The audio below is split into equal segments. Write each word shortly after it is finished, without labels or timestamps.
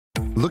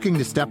Looking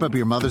to step up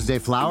your Mother's Day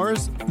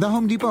flowers? The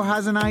Home Depot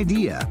has an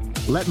idea.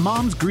 Let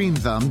Mom's Green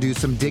Thumb do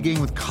some digging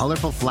with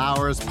colorful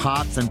flowers,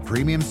 pots, and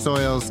premium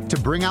soils to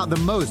bring out the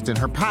most in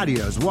her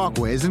patios,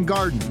 walkways, and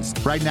gardens.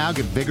 Right now,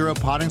 get Vigoro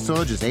potting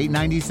soil just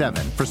 $8.97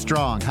 for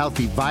strong,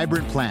 healthy,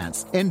 vibrant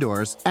plants,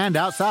 indoors and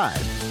outside.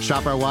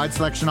 Shop our wide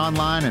selection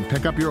online and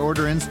pick up your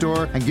order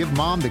in-store and give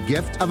Mom the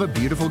gift of a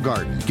beautiful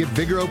garden. Get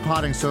Vigoro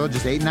potting soil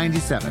just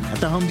 $8.97 at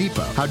the Home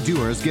Depot. How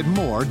doers get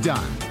more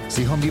done.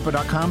 See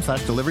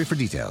homedepot.com/delivery for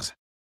details.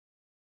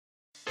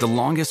 The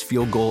longest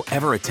field goal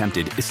ever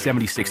attempted is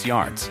 76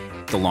 yards.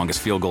 The longest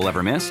field goal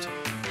ever missed?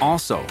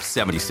 Also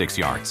 76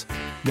 yards.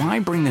 Why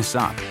bring this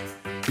up?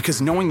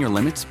 Because knowing your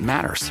limits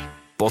matters,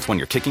 both when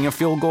you're kicking a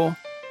field goal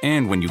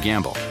and when you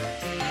gamble.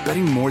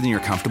 Betting more than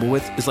you're comfortable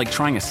with is like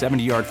trying a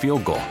 70-yard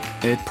field goal.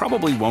 It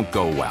probably won't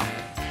go well.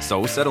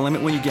 So set a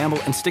limit when you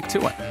gamble and stick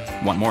to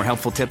it. Want more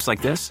helpful tips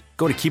like this?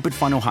 Go to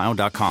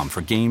keepitfunohio.com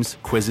for games,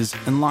 quizzes,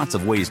 and lots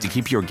of ways to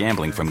keep your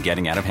gambling from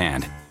getting out of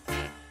hand.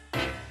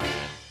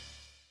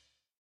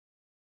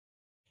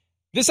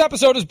 This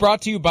episode is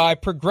brought to you by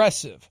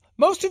Progressive.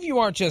 Most of you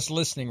aren't just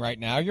listening right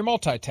now, you're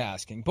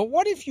multitasking. But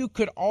what if you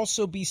could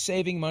also be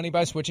saving money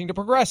by switching to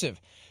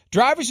Progressive?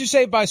 Drivers who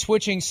save by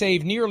switching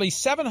save nearly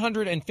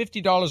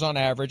 $750 on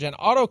average, and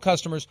auto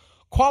customers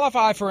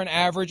qualify for an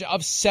average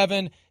of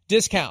 7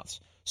 discounts.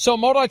 So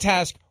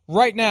multitask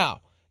right now.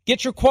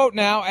 Get your quote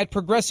now at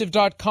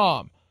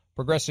Progressive.com.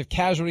 Progressive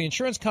Casualty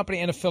Insurance Company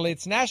and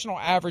affiliates. National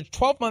average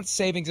 12-month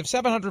savings of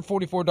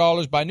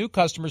 $744 by new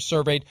customers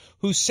surveyed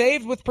who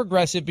saved with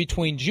Progressive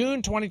between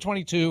June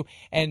 2022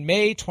 and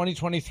May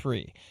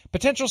 2023.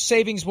 Potential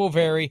savings will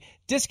vary.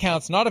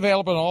 Discounts not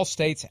available in all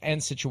states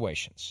and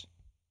situations.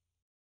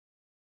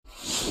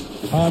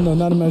 No,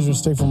 not a measuring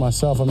stick for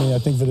myself. I mean, I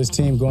think for this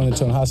team, going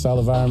into a hostile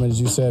environment, as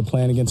you said,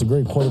 playing against a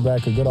great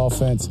quarterback, a good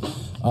offense,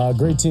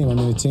 great team. I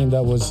mean, a team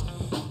that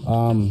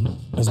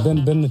has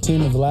been the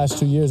team of the last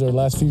 2 years, or the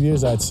last few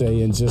years, I'd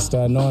say, and just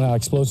knowing how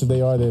explosive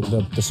they are,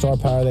 the star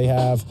power they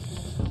have.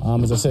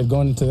 As I said,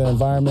 going into their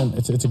environment,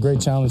 it's a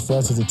great challenge for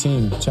us as a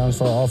team. Challenge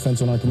for our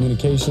offense and our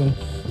communication.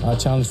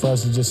 Challenge for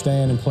us to just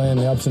stand and play in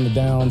the ups and the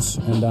downs,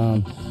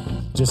 and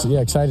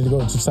excited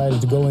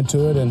to go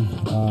into it and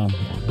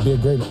be a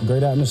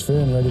great atmosphere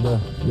and ready to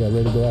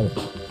go at it.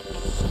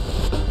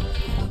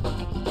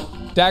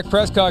 Dak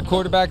Prescott,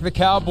 quarterback of the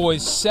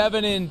Cowboys,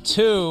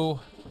 7-2.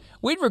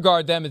 We'd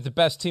regard them as the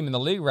best team in the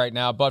league right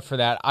now, but for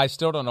that, I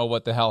still don't know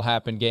what the hell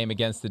happened game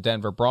against the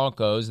Denver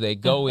Broncos. They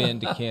go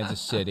into Kansas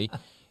City.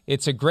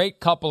 It's a great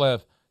couple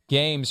of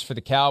games for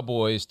the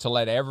Cowboys to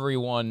let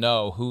everyone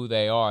know who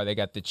they are. They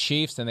got the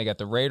Chiefs and they got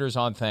the Raiders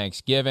on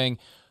Thanksgiving,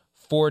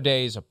 4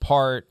 days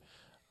apart.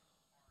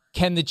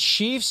 Can the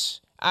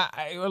Chiefs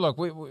look,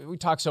 we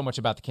talk so much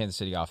about the Kansas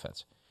City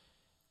offense.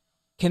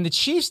 Can the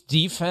Chiefs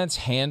defense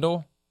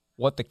handle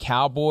what the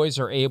Cowboys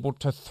are able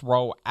to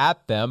throw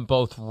at them,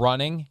 both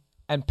running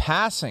and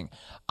passing?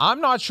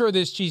 I'm not sure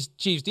this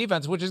Chiefs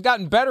defense, which has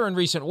gotten better in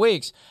recent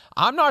weeks,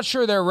 I'm not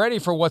sure they're ready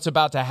for what's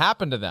about to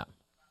happen to them.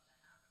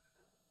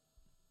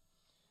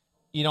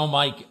 You know,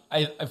 Mike,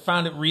 I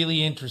found it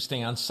really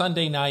interesting. On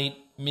Sunday night,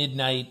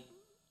 midnight,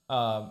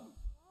 I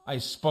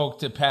spoke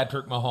to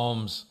Patrick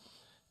Mahomes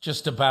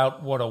just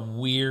about what a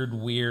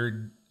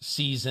weird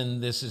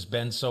season this has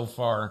been so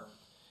far.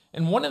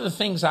 And one of the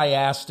things I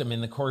asked him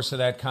in the course of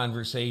that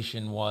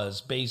conversation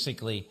was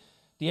basically,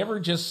 do you ever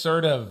just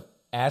sort of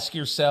ask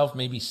yourself,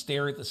 maybe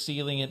stare at the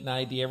ceiling at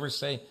night? Do you ever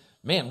say,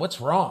 man,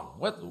 what's wrong?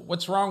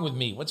 What's wrong with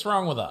me? What's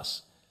wrong with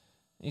us?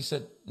 And he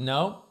said,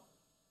 no,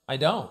 I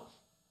don't.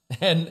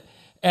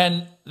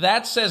 And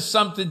that says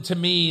something to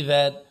me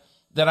that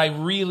I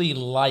really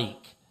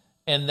like.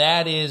 And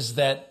that is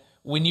that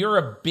when you're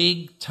a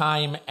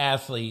big-time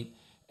athlete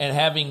and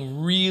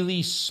having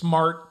really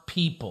smart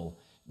people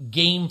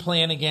game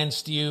plan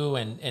against you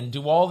and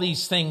do all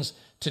these things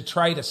to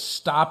try to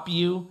stop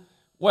you,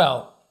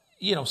 well,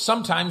 you know,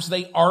 sometimes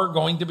they are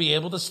going to be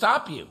able to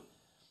stop you.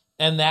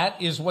 And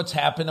that is what's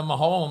happened to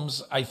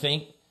Mahomes, I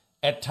think,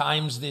 at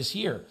times this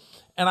year.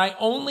 And I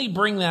only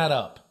bring that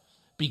up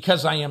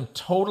because I am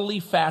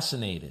totally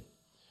fascinated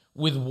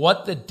with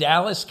what the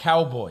Dallas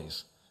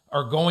Cowboys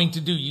are going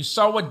to do. You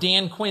saw what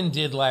Dan Quinn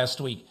did last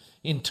week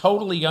in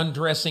totally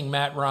undressing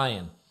Matt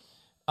Ryan.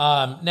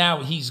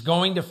 Now he's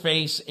going to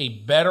face a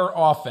better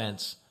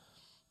offense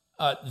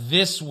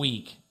this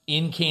week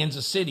in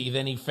Kansas City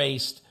than he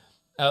faced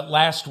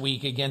last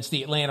week against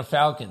the Atlanta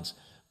Falcons.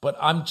 But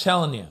I'm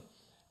telling you,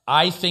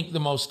 I think the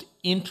most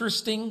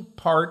interesting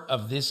part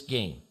of this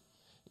game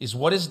is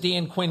what is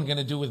Dan Quinn going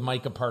to do with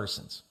Micah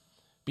Parsons?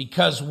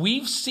 Because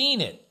we've seen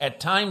it at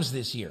times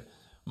this year.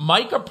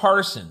 Micah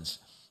Parsons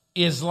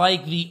is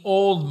like the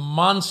old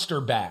monster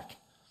back.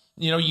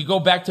 You know, you go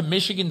back to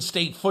Michigan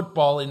State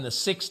football in the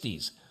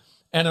 60s,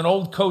 and an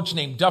old coach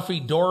named Duffy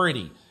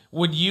Doherty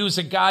would use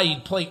a guy,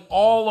 he'd play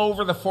all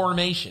over the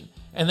formation,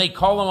 and they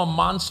call him a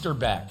monster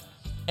back.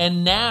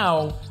 And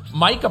now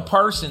Micah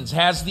Parsons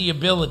has the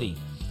ability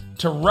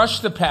to rush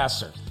the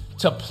passer,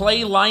 to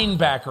play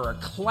linebacker, a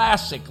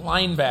classic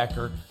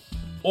linebacker,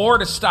 or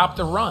to stop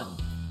the run.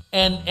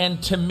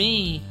 And to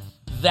me,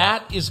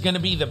 that is going to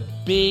be the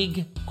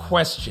big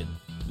question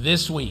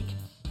this week.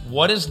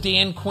 What does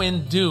Dan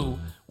Quinn do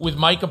with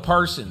Micah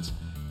Parsons?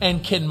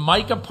 And can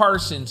Micah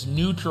Parsons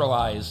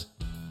neutralize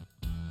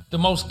the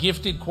most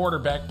gifted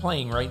quarterback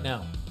playing right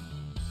now?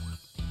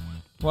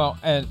 Well,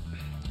 and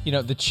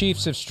the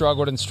Chiefs have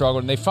struggled, and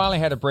they finally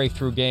had a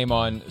breakthrough game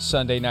on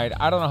Sunday night.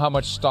 I don't know how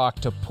much stock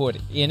to put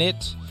in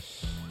it.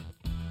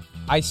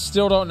 I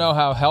still don't know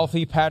how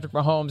healthy Patrick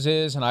Mahomes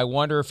is, and I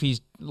wonder if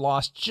he's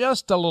lost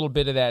just a little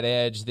bit of that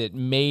edge that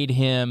made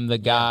him the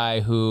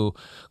guy who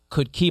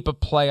could keep a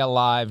play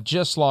alive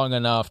just long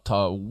enough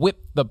to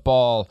whip the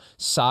ball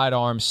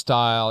sidearm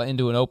style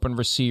into an open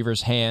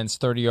receiver's hands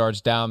 30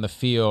 yards down the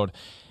field.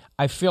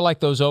 I feel like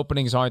those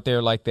openings aren't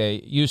there like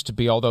they used to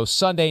be, although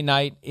Sunday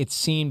night it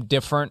seemed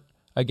different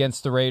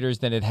against the Raiders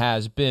than it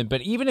has been.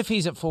 But even if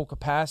he's at full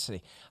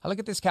capacity, I look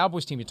at this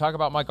Cowboys team. You talk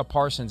about Micah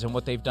Parsons and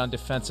what they've done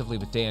defensively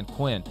with Dan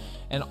Quinn,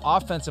 and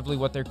offensively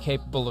what they're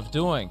capable of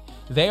doing.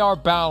 They are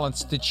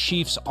balanced. The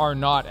Chiefs are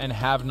not and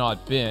have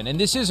not been. And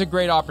this is a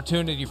great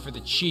opportunity for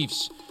the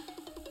Chiefs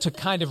to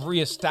kind of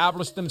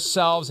reestablish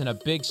themselves in a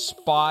big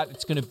spot.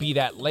 It's going to be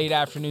that late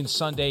afternoon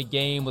Sunday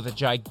game with a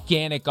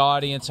gigantic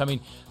audience. I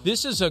mean,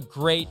 this is a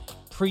great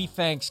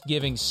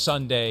pre-Thanksgiving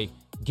Sunday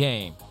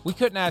game. We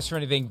couldn't ask for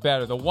anything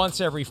better. The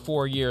once every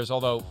 4 years,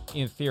 although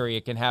in theory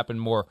it can happen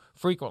more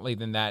frequently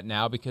than that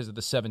now because of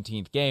the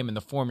 17th game and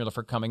the formula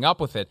for coming up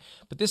with it.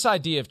 But this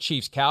idea of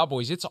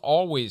Chiefs-Cowboys, it's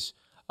always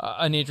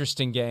an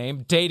interesting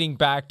game, dating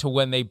back to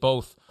when they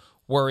both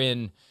were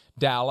in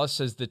Dallas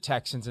as the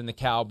Texans and the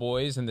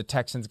Cowboys, and the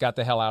Texans got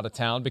the hell out of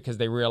town because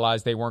they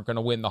realized they weren't going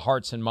to win the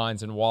hearts and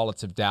minds and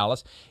wallets of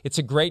Dallas. It's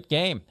a great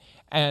game.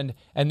 And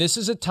this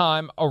is a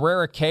time, a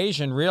rare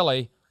occasion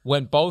really,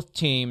 when both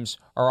teams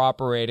are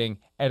operating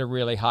at a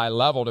really high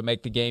level to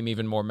make the game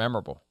even more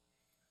memorable.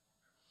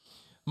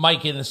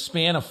 Mike, in the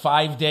span of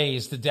 5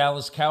 days, the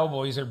Dallas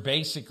Cowboys are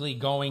basically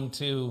going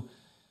to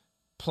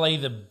play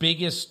the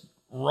biggest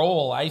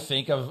role, I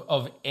think,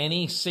 of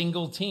any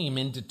single team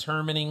in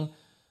determining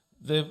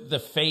the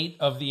fate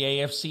of the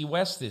AFC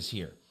West this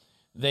year.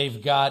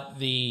 They've got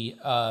the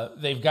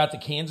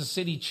Kansas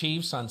City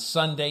Chiefs on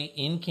Sunday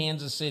in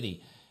Kansas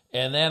City,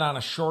 and then on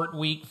a short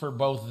week for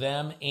both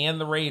them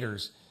and the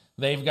Raiders,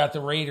 they've got the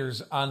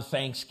Raiders on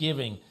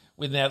Thanksgiving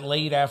with that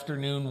late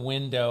afternoon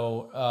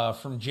window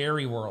from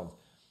Jerry World.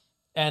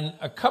 And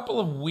a couple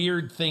of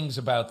weird things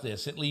about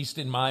this, at least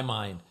in my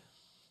mind.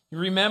 You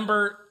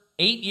remember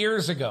 8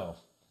 years ago,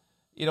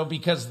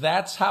 because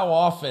that's how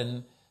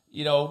often,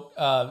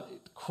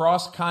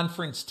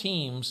 cross-conference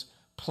teams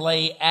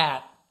play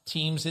at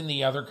teams in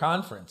the other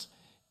conference.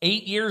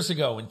 8 years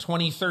ago, in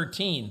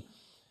 2013,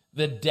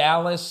 the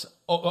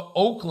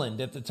Dallas-Oakland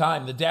at the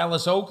time, the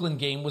Dallas-Oakland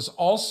game was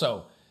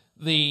also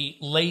the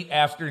late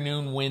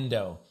afternoon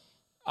window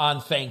on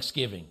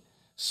Thanksgiving.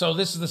 So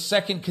this is the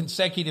second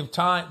consecutive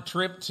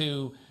trip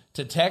to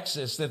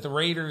Texas that the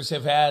Raiders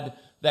have had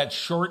that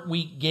short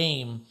week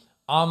game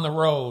on the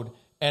road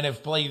and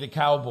have played the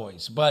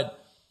Cowboys. But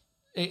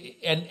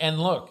and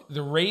look,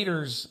 the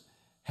Raiders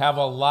have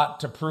a lot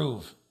to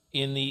prove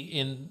in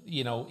the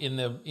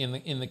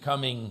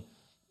coming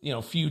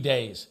few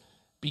days,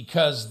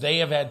 because they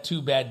have had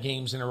two bad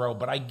games in a row.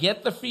 But I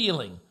get the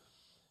feeling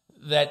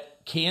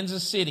that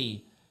Kansas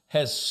City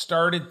has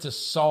started to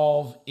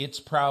solve its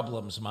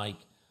problems,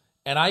 Mike.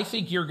 And I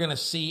think you're going to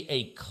see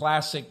a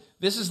classic.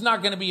 This is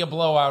not going to be a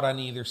blowout on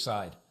either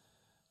side.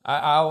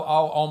 I'll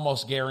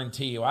almost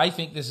guarantee you. I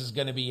think this is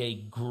going to be a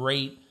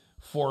great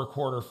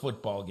four-quarter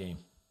football game.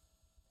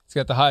 It's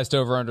got the highest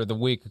over-under of the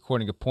week,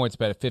 according to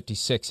PointsBet, at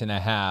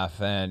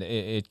 56.5, and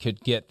it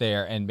could get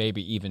there and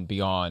maybe even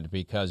beyond,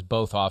 because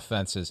both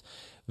offenses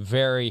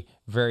very,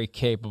 very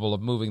capable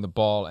of moving the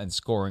ball and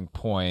scoring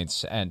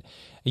points. And,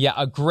 yeah,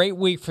 a great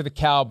week for the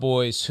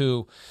Cowboys,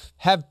 who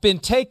have been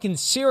taken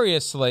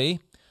seriously.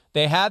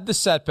 They had the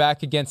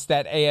setback against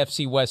that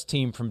AFC West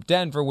team from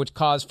Denver, which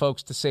caused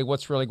folks to say,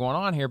 what's really going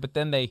on here? But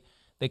then they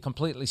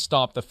completely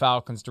stopped the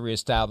Falcons to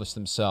reestablish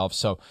themselves.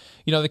 So,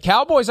 the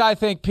Cowboys, I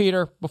think,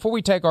 Peter, before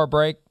we take our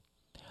break,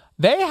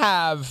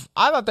 I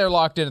thought they're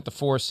locked in at the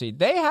 4 seed.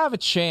 They have a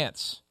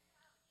chance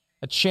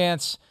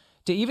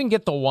to even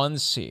get the 1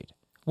 seed.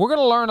 We're going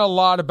to learn a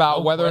lot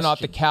about whether or not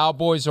the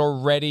Cowboys are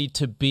ready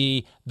to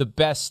be the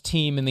best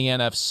team in the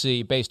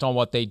NFC based on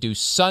what they do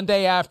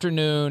Sunday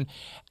afternoon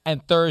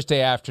and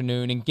Thursday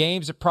afternoon, in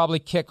games that probably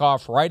kick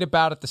off right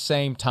about at the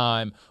same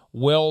time.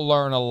 We'll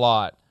learn a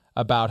lot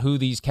about who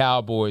these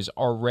Cowboys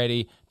are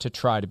ready to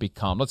try to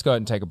become. Let's go ahead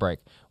and take a break.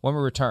 When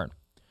we return,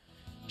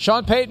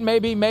 Sean Payton may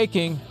be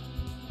making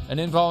an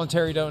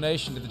involuntary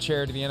donation to the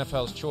charity, the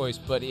NFL's Choice,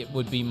 but it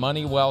would be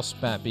money well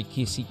spent,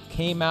 because he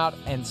came out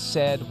and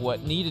said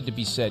what needed to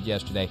be said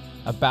yesterday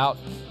about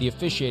the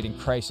officiating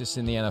crisis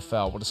in the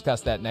NFL. We'll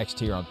discuss that next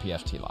here on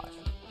PFT Live.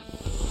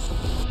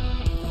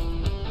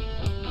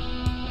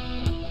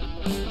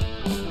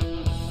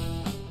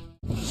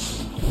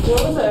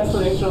 What was the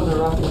explanation on the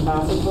roughing the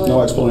passer play?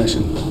 No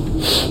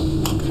explanation.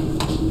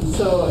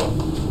 So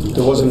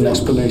There wasn't an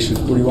explanation.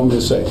 What do you want me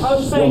to say? I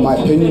was saying, my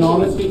opinion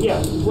on it?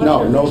 Yeah.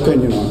 No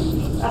opinion on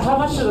it. How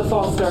much did the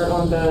false start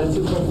on the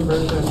 2-point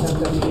conversion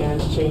attempt at the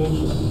end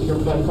change your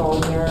play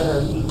calling there?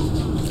 Or?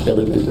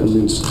 Everything. I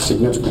mean, it's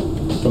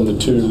significant. From the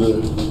 2 to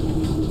the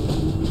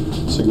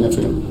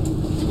significant.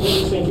 Were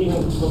you thinking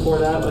before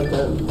that, like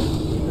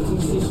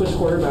you switch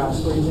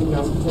quarterbacks, were you thinking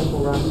of potential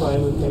run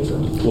play with Pedro?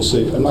 We'll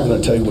see. I'm not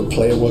going to tell you what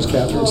play it was,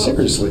 Catherine.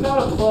 Seriously.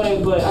 Not a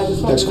play, but I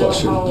just want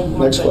to know how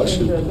much that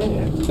changed your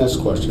opinion. Next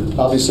question.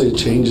 Obviously, it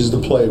changes the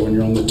play when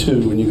you're on the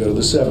 2 and you go to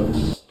the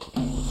 7.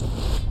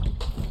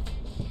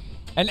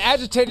 An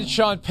agitated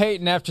Sean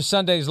Payton after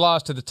Sunday's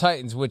loss to the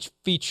Titans, which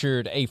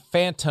featured a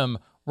phantom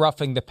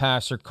roughing the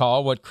passer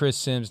call, what Chris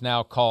Sims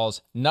now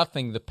calls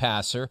nothing the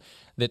passer,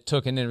 that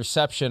took an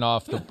interception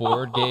off the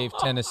board, gave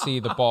Tennessee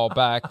the ball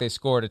back. They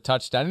scored a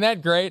touchdown. Isn't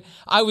that great?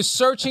 I was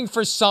searching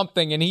for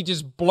something, and he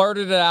just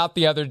blurted it out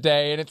the other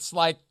day, and it's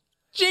like,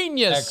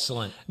 genius.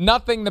 Excellent.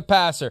 Nothing the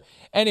passer.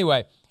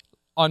 Anyway,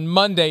 on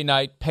Monday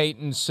night,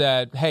 Payton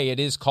said, hey, it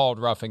is called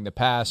roughing the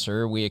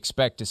passer. We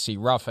expect to see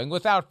roughing,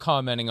 without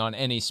commenting on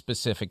any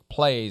specific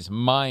plays,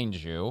 mind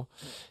you.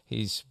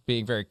 He's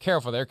being very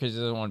careful there because he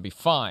doesn't want to be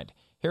fined.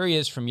 Here he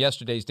is from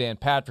yesterday's Dan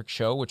Patrick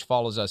Show, which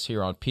follows us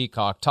here on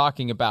Peacock,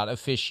 talking about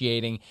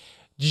officiating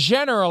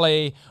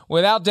generally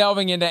without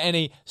delving into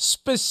any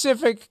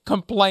specific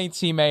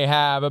complaints he may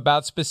have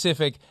about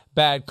specific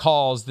bad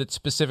calls that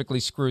specifically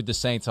screwed the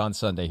Saints on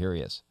Sunday. Here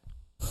he is.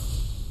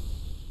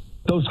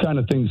 Those kind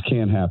of things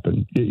can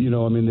happen. You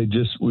know, I mean, they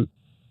just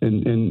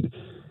and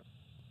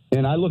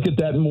I look at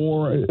that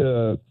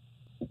more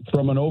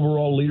from an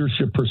overall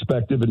leadership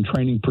perspective and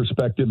training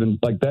perspective, and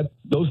like that,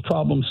 those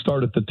problems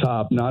start at the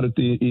top, not at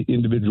the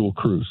individual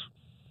crews.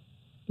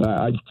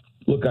 I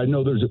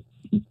know there's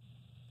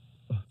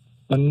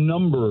a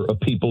number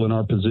of people in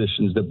our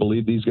positions that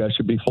believe these guys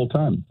should be full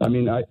time. I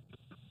mean, that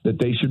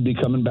they should be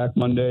coming back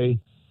Monday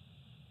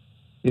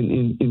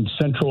in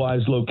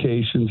centralized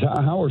locations.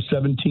 How are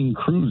 17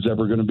 crews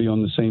ever going to be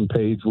on the same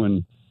page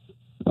when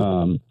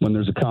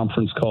there's a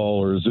conference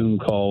call or a Zoom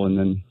call, and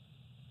then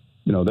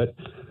that.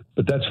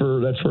 But that's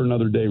for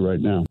another day right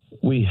now.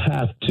 We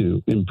have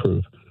to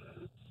improve.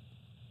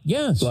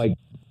 Yes. Like,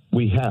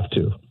 we have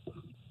to.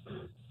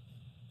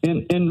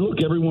 And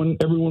look, everyone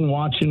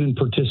watching and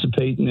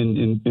participating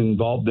and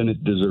involved in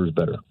it deserves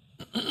better.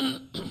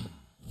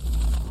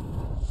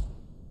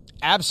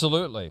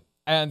 Absolutely.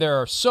 And there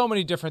are so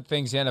many different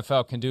things the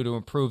NFL can do to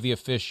improve the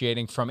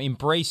officiating, from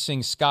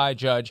embracing sky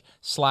judge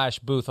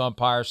 / booth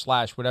umpire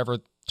 / whatever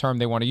term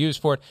they want to use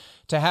for it,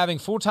 to having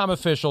full-time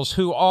officials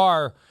who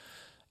are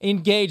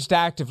engaged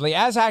actively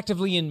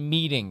in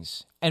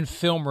meetings and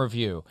film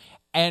review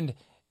and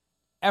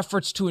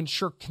efforts to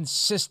ensure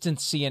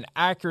consistency and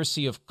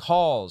accuracy of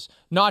calls,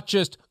 not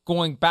just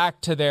going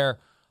back to their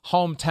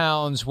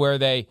hometowns where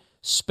they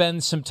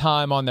spend some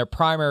time on their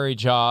primary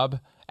job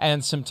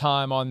and some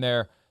time on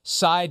their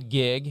side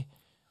gig.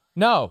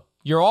 No,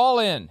 you're all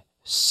in,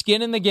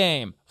 skin in the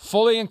game,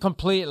 fully and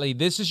completely.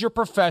 This is your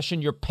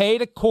profession. You're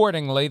paid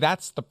accordingly.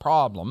 That's the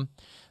problem.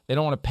 They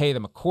don't want to pay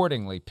them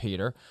accordingly,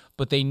 Peter,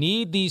 but they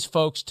need these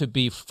folks to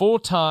be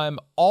full-time,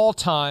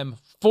 all-time,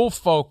 full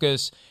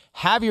focus,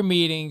 have your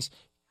meetings,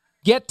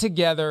 get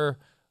together,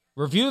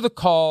 review the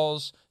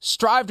calls,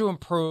 strive to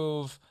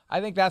improve.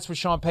 I think that's what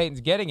Sean Payton's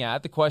getting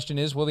at. The question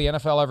is, will the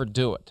NFL ever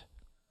do it?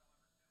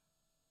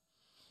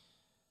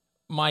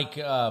 Mike,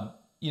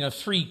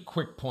 3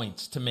 quick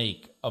points to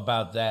make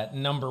about that.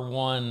 Number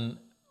one,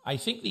 I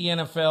think the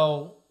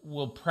NFL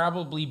will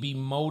probably be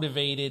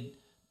motivated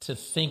to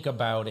think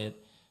about it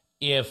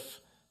if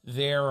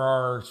there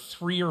are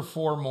 3 or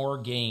 4 more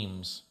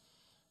games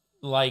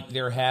like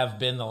there have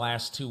been the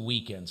last 2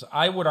 weekends.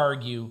 I would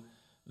argue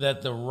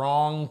that the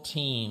wrong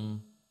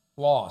team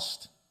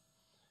lost.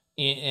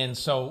 And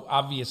so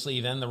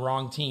obviously then the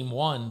wrong team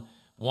won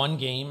 1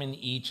 game in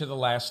each of the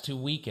last 2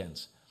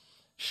 weekends.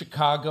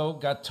 Chicago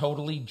got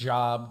totally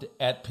jobbed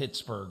at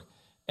Pittsburgh.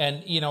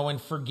 And,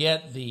 and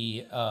forget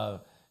the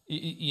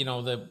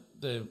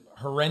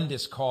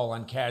horrendous call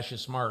on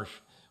Cassius Marsh,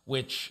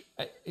 which,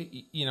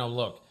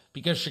 look,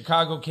 because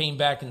Chicago came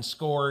back and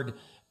scored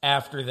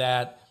after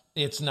that,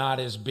 it's not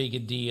as big a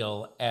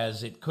deal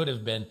as it could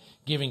have been,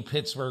 giving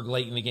Pittsburgh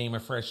late in the game a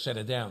fresh set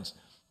of downs.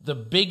 The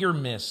bigger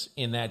miss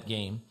in that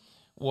game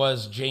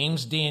was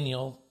James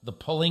Daniel, the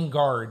pulling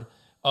guard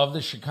of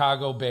the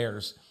Chicago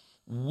Bears,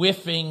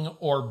 whiffing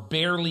or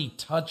barely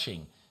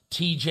touching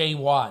TJ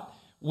Watt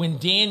when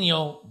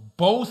Daniel,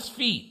 both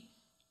feet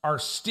are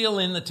still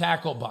in the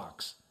tackle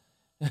box.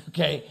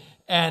 Okay.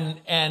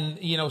 And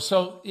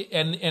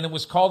it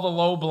was called a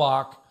low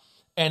block,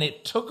 and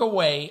it took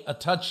away a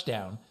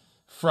touchdown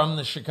from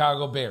the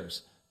Chicago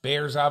Bears.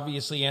 Bears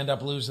obviously end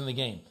up losing the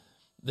game.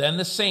 Then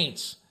the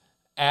Saints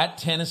at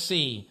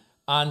Tennessee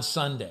on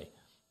Sunday.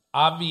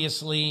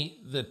 Obviously,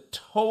 the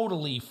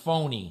totally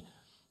phony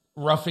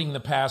roughing the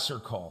passer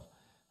call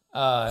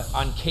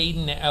on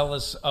Caden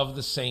Ellis of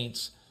the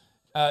Saints.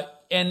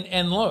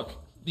 And look,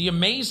 the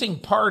amazing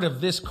part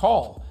of this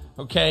call,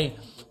 okay,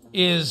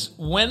 is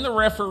when the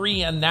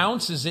referee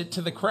announces it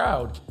to the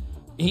crowd,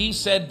 He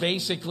said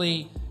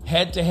basically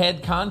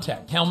head-to-head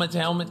contact,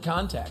 helmet-to-helmet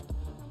contact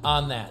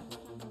on that.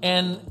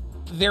 And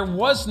there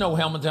was no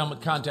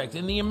helmet-to-helmet contact.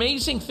 And the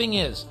amazing thing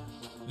is,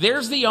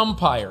 there's the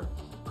umpire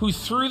who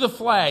threw the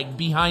flag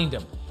behind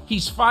him.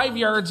 He's 5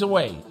 yards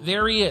away.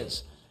 There he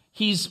is.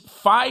 He's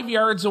 5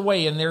 yards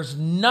away, and there's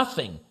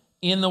nothing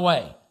in the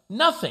way.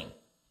 Nothing.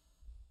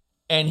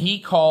 And he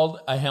called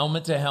a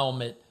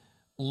helmet-to-helmet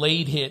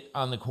late hit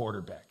on the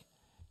quarterback.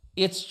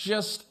 It's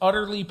just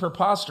utterly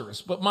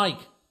preposterous. But, Mike,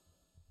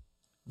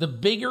 the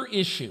bigger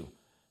issue,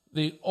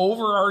 the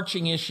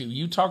overarching issue,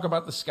 you talk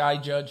about the sky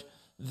judge,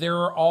 there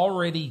are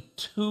already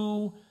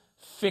 2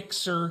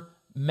 fixer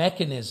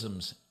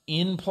mechanisms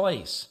in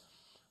place.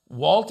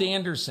 Walt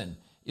Anderson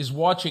is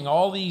watching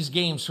all these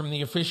games from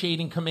the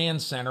officiating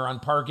command center on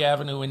Park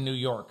Avenue in New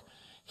York.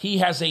 He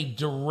has a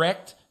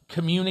direct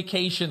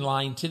communication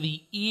line to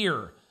the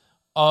ear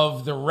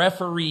of the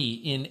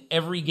referee in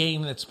every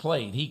game that's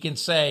played. He can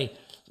say,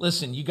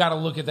 listen, you got to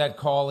look at that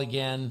call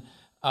again,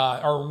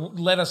 or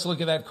let us look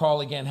at that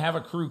call again, have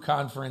a crew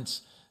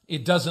conference.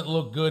 It doesn't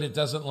look good. It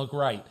doesn't look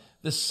right.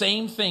 The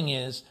same thing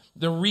is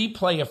the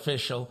replay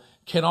official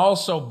can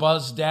also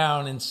buzz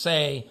down and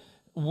say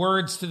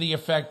words to the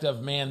effect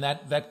of, man,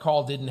 that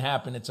call didn't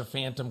happen. It's a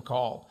phantom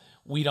call.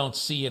 We don't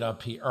see it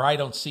up here, or I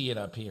don't see it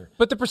up here.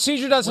 But the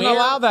procedure doesn't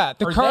allow that.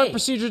 The current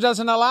procedure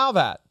doesn't allow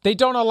that. They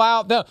don't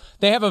allow,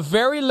 they have a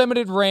very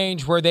limited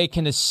range where they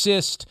can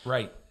assist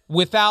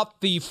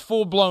without the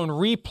full-blown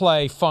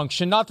replay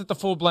function. Not that the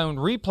full-blown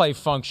replay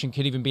function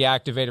could even be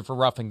activated for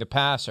roughing the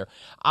passer.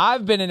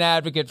 I've been an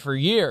advocate for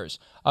years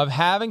of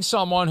having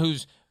someone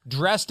who's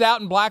dressed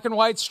out in black and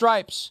white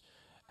stripes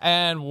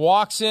and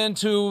walks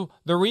into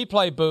the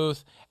replay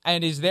booth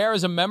and is there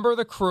as a member of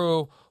the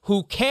crew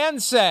who can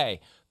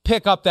say,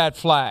 pick up that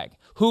flag,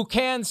 who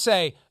can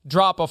say,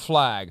 drop a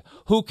flag,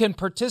 who can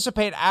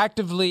participate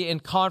actively in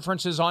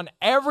conferences on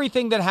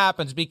everything that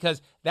happens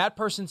because that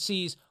person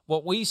sees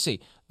what we see.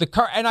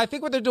 And I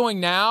think what they're doing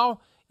now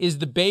is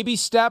the baby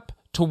step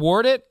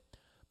toward it,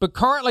 but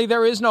currently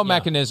there is no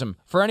mechanism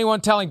for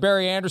anyone telling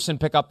Barry Anderson,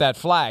 pick up that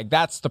flag.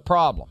 That's the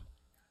problem.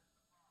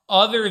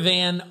 Other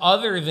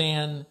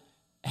than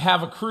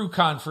have a crew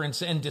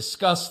conference and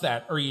discuss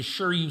that. Are you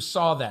sure you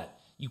saw that?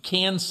 You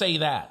can say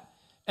that.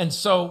 And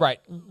so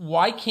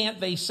why can't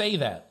they say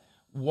that?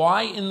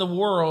 Why in the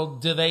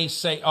world do they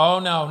say, oh,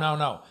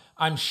 no,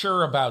 I'm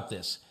sure about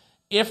this?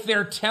 If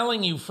they're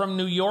telling you from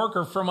New York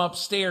or from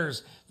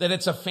upstairs that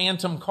it's a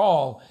phantom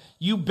call,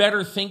 you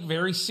better think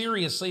very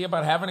seriously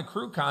about having a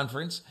crew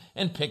conference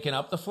and picking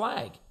up the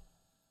flag.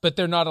 But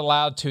they're not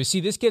allowed to. See,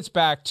 this gets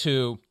back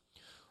to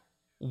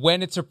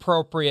when it's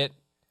appropriate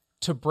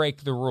to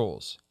break the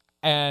rules.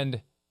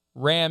 And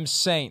Rams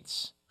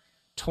Saints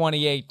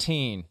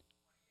 2018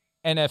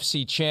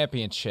 NFC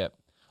Championship,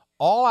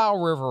 all Al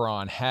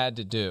Riveron had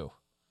to do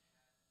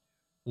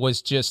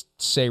was just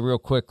say real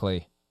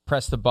quickly,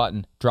 press the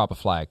button, drop a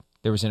flag.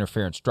 There was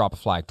interference, drop a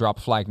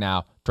flag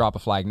now, drop a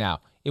flag now.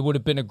 It would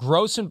have been a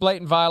gross and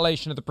blatant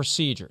violation of the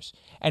procedures.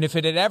 And if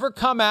it had ever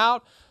come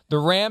out, the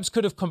Rams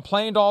could have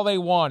complained all they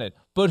wanted.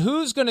 But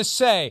who's going to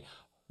say,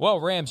 well,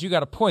 Rams, you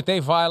got a point. They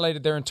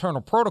violated their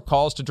internal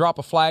protocols to drop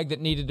a flag that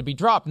needed to be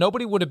dropped.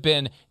 Nobody would have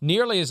been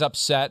nearly as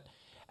upset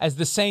as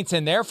the Saints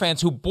and their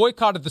fans who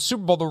boycotted the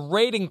Super Bowl. The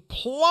rating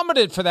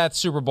plummeted for that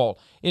Super Bowl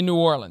in New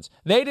Orleans.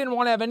 They didn't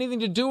want to have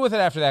anything to do with it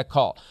after that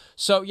call.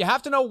 So you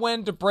have to know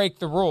when to break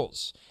the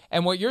rules.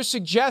 And what you're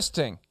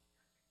suggesting,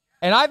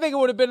 and I think it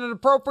would have been an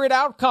appropriate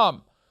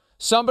outcome,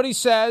 somebody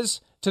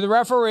says to the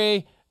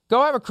referee,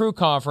 go have a crew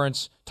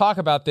conference, talk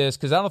about this,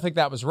 because I don't think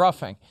that was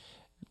roughing.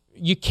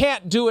 You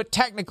can't do it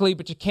technically,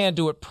 but you can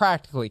do it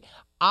practically.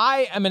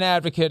 I am an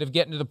advocate of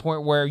getting to the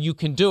point where you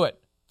can do it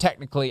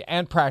technically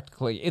and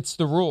practically. It's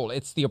the rule.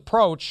 It's the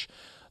approach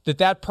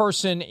that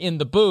person in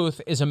the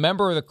booth is a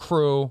member of the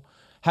crew,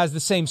 has the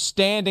same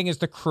standing as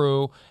the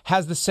crew,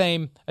 has the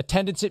same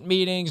attendance at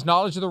meetings,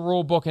 knowledge of the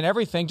rule book and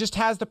everything, just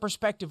has the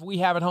perspective we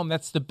have at home.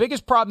 That's the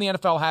biggest problem the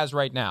NFL has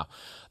right now.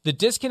 The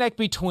disconnect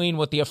between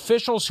what the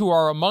officials who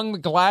are among the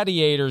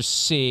gladiators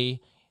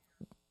see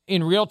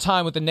in real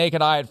time with the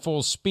naked eye at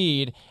full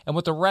speed and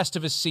what the rest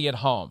of us see at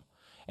home.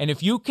 And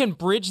if you can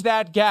bridge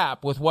that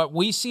gap with what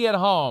we see at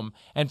home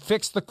and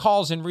fix the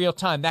calls in real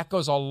time, that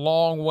goes a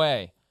long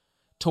way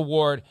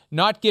toward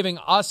not giving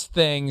us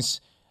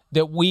things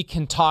that we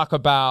can talk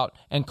about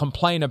and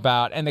complain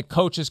about and that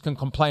coaches can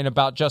complain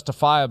about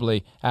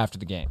justifiably after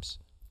the games.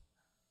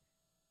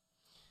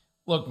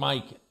 Look,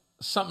 Mike,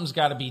 something's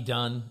got to be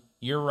done.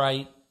 You're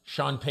right.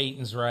 Sean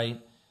Payton's right.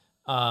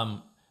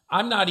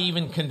 I'm not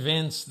even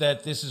convinced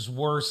that this is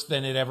worse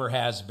than it ever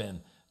has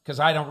been because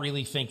I don't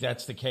really think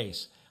that's the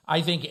case. I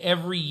think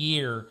every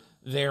year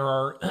there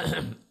are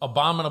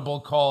abominable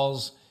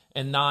calls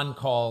and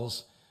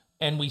non-calls,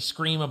 and we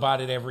scream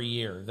about it every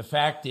year. The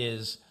fact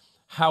is,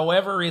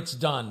 however it's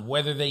done,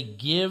 whether they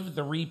give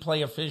the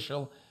replay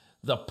official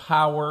the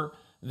power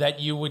that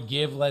you would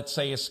give, let's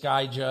say, a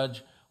sky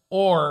judge,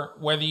 or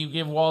whether you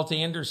give Walt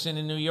Anderson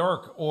in New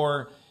York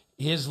or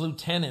his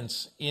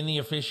lieutenants in the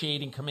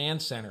officiating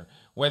command center,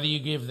 whether you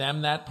give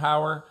them that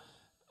power,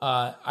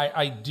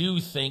 I do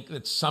think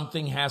that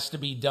something has to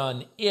be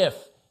done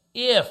if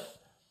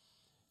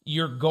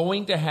you're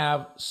going to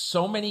have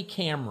so many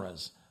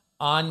cameras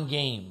on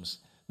games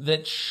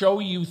that show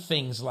you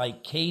things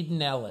like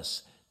Caden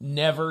Ellis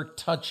never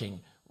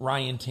touching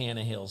Ryan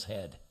Tannehill's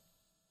head.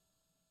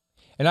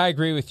 And I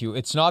agree with you.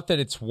 It's not that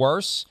it's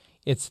worse.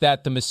 It's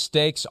that the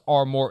mistakes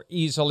are more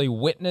easily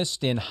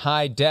witnessed in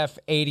high-def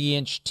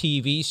 80-inch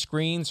TV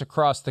screens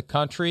across the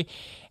country.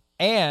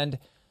 And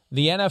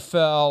the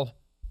NFL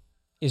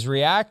is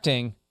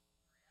reacting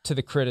to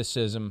the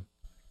criticism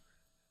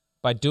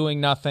by doing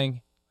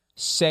nothing,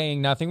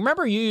 saying nothing.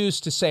 Remember, you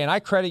used to say, and I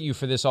credit you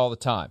for this all the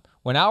time,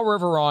 when Al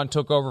Riveron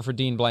took over for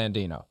Dean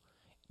Blandino,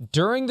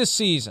 during the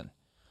season,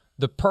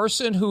 the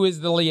person who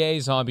is the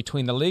liaison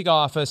between the league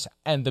office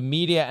and the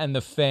media and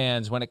the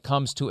fans when it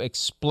comes to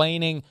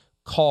explaining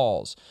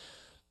calls,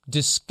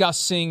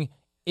 discussing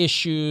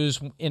issues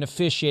in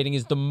officiating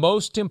is the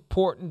most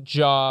important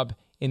job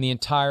in the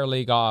entire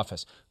league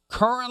office.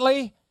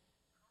 Currently,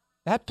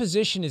 that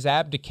position is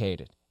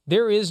abdicated.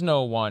 There is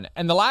no one.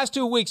 And the last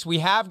 2 weeks, we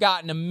have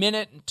gotten a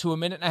minute to a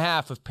minute and a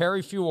half of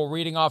Perry Fewell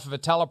reading off of a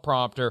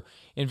teleprompter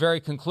in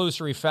very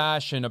conclusory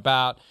fashion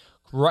about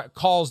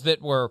calls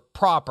that were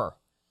proper,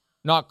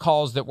 not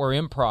calls that were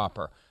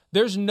improper.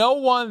 There's no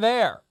one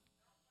there.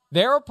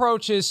 Their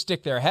approach is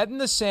stick their head in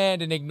the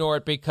sand and ignore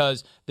it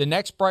because the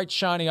next bright,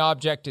 shiny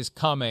object is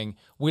coming.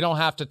 We don't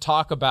have to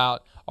talk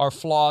about our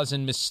flaws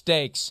and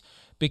mistakes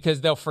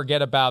because they'll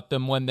forget about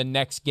them when the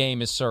next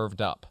game is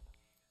served up.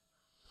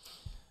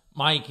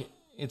 Mike,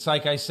 it's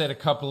like I said a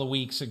couple of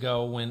weeks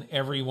ago when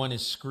everyone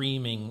is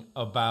screaming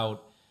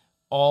about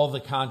all the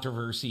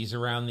controversies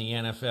around the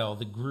NFL,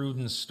 the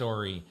Gruden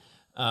story,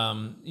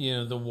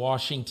 the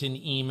Washington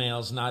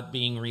emails not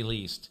being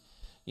released.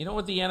 You know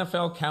what the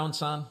NFL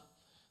counts on?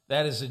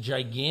 That is a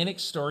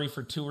gigantic story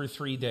for 2 or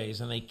 3 days,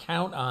 and they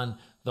count on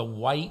the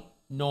white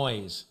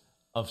noise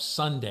of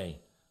Sunday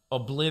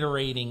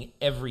obliterating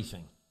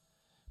everything.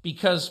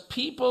 Because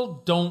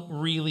people don't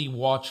really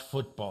watch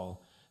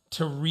football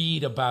to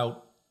read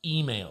about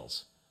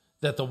emails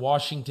that the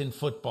Washington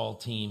football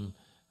team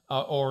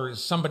or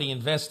somebody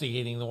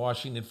investigating the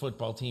Washington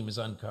football team has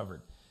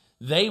uncovered.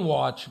 They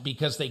watch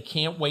because they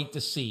can't wait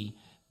to see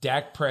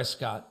Dak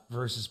Prescott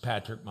versus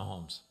Patrick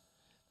Mahomes.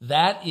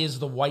 That is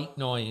the white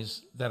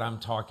noise that I'm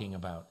talking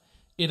about.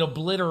 It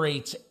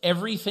obliterates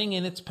everything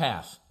in its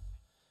path.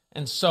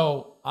 And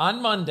so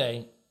on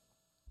Monday,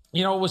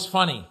 it was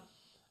funny.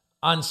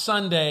 On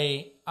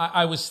Sunday,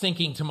 I was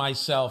thinking to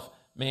myself,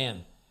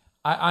 man,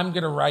 I'm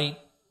going to write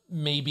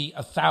maybe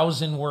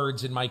 1,000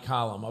 words in my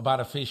column about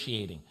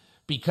officiating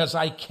because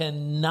I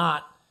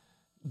cannot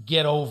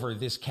get over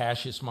this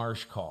Cassius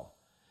Marsh call.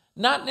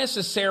 Not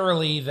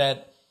necessarily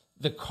that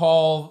the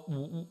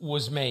call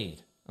was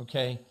made,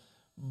 okay,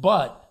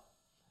 but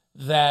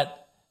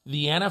that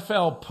the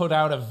NFL put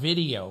out a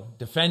video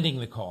defending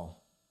the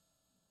call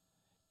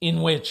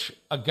in which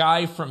a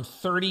guy from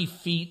 30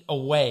 feet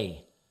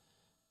away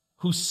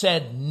who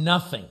said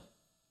nothing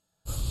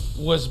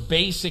was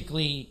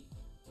basically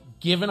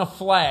given a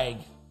flag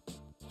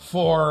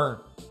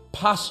for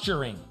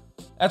posturing.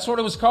 That's what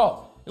it was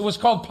called. It was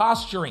called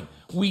posturing.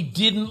 We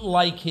didn't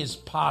like his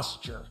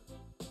posture.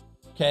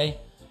 Okay?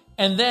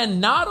 And then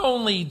not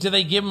only do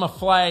they give him a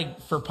flag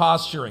for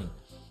posturing,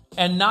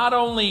 and not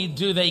only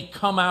do they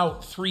come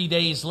out 3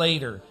 days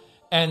later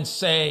and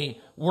say,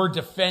 we're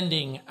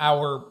defending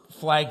our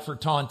flag for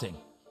taunting,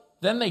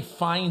 then they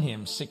fine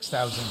him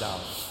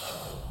 $6,000.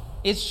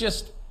 It's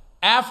just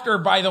after,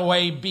 by the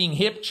way, being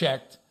hip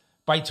checked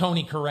by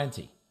Tony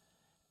Correnti.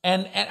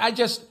 And I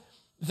just,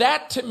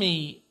 that to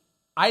me,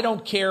 I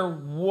don't care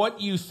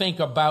what you think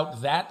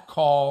about that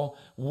call,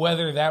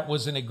 whether that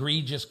was an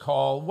egregious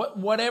call,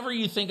 whatever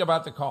you think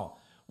about the call.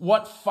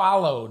 What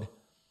followed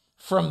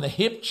from the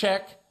hip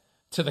check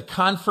to the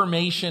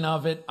confirmation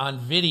of it on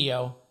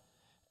video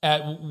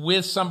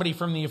with somebody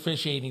from the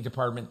officiating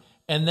department,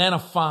 and then a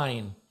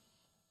fine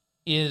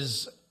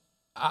is,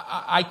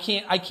 I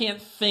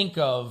can't think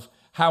of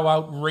how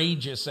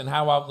outrageous and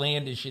how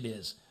outlandish it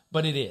is,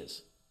 but it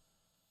is.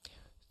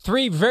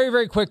 3 very,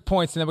 very quick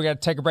points, and then we got to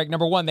take a break.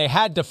 Number 1, they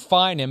had to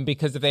fine him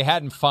because if they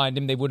hadn't fined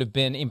him, they would have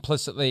been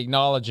implicitly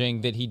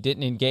acknowledging that he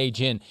didn't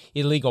engage in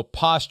illegal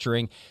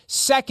posturing.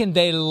 Second,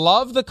 they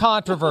love the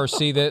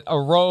controversy that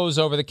arose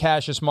over the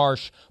Cassius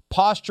Marsh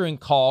posturing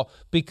call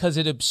because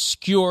it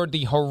obscured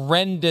the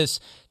horrendous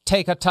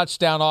take a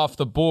touchdown off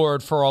the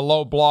board for a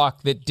low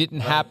block that didn't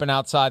happen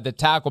outside the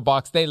tackle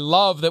box. They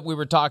love that we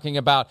were talking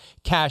about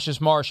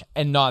Cassius Marsh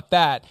and not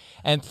that.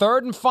 And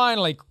third and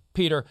finally,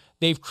 Peter,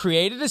 they've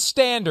created a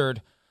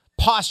standard,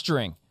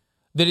 posturing,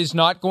 that is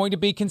not going to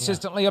be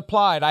consistently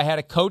applied. I had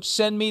a coach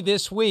send me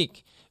this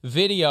week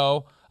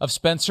video of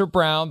Spencer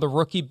Brown, the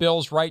rookie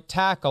Bills right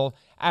tackle,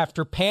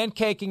 after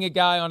pancaking a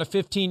guy on a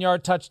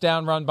 15-yard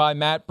touchdown run by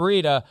Matt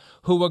Breida,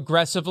 who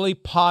aggressively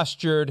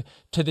postured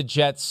to the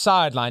Jets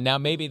sideline. Now,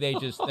 maybe they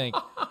just think,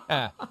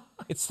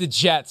 it's the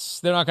Jets.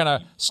 They're not going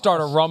to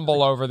start a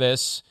rumble over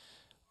this.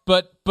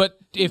 But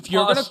if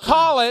you're going to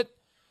call it,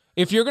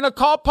 If you're going to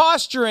call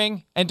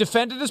posturing and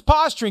defend it as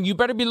posturing, you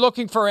better be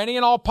looking for any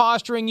and all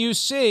posturing you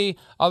see.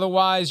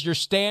 Otherwise, your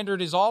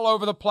standard is all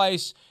over the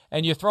place,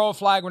 and you throw a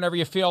flag whenever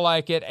you feel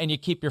like it, and you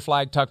keep your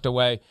flag tucked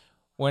away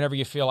whenever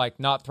you feel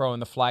like not throwing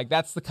the flag.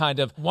 That's the kind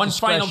of one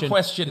final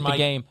question that Mike, the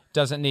game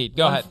doesn't need.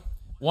 Go ahead.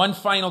 One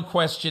final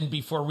question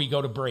before we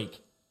go to break.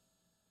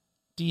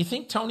 Do you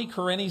think Tony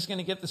Koreni's going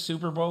to get the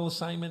Super Bowl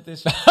assignment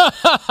this year?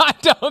 I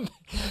don't.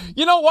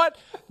 You know what?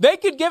 They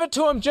could give it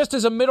to him just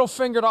as a middle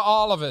finger to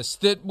all of us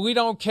that we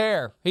don't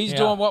care. He's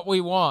doing what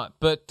we want.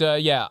 But,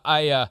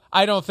 I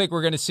don't think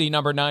we're going to see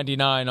number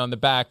 99 on the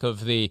back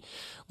of the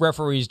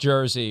referee's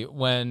jersey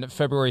when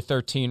February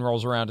 13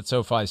 rolls around at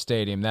SoFi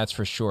Stadium. That's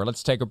for sure.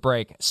 Let's take a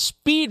break.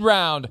 Speed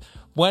round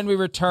when we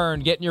return,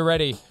 getting you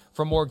ready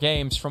for more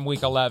games from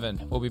Week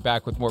 11. We'll be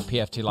back with more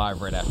PFT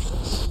Live right after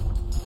this.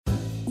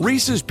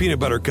 Reese's Peanut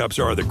Butter Cups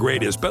are the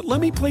greatest, but let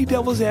me play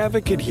devil's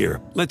advocate here.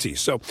 Let's see.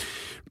 So,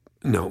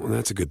 no,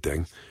 that's a good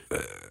thing.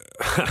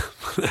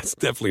 That's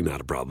definitely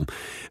not a problem.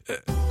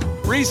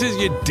 Reese's,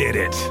 you did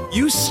it.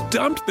 You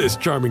stumped this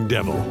charming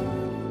devil.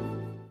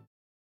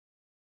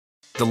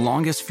 The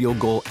longest field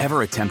goal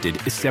ever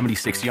attempted is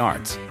 76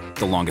 yards.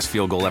 The longest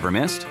field goal ever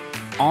missed?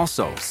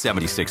 Also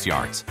 76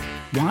 yards.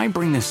 Why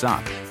bring this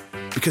up?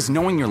 Because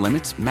knowing your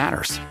limits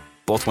matters,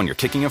 both when you're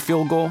kicking a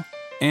field goal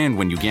and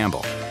when you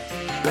gamble.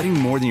 Betting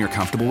more than you're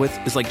comfortable with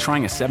is like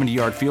trying a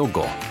 70-yard field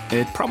goal.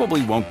 It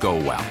probably won't go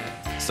well.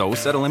 So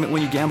set a limit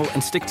when you gamble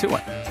and stick to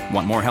it.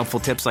 Want more helpful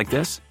tips like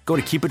this? Go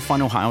to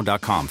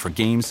keepitfunohio.com for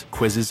games,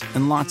 quizzes,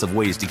 and lots of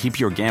ways to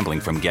keep your gambling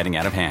from getting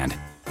out of hand.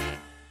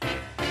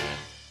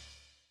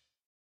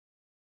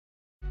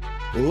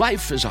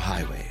 Life is a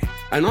highway,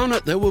 and on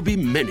it there will be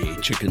many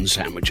chicken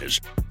sandwiches.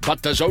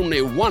 But there's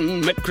only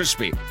one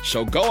McCrispy.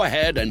 So go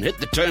ahead and hit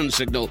the turn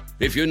signal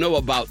if you know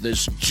about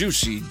this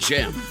juicy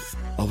gem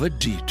of a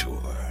detour.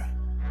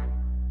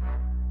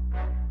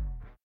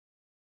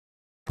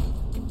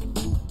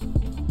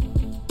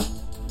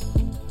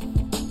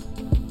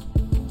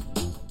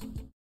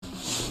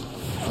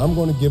 I'm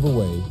going to give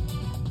away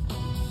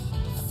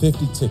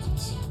 50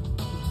 tickets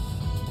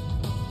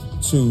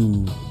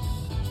to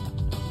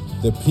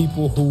the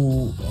people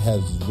who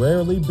has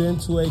rarely been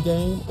to a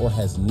game or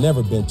has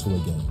never been to a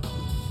game.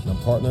 And I'm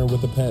partnering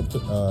with the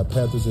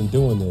Panthers in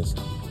doing this,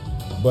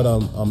 but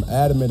I'm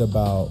adamant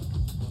about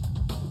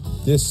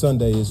this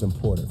Sunday is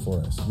important for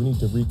us. We need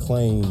to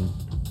reclaim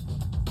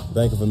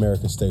Bank of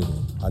America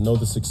Stadium. I know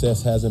the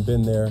success hasn't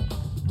been there,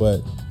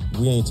 but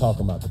we ain't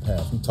talking about the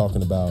past. We're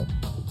talking about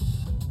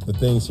the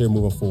things here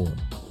moving forward.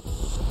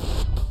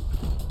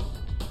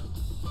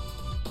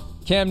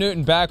 Cam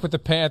Newton back with the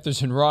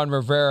Panthers and Ron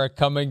Rivera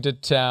coming to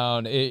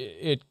town.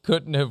 It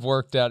couldn't have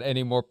worked out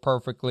any more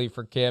perfectly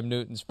for Cam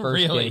Newton's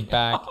first game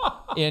back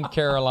in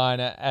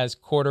Carolina as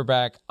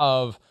quarterback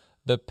of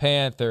the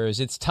Panthers.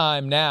 It's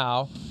time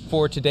now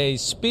for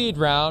today's speed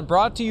round,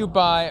 brought to you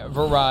by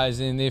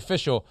Verizon, the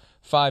official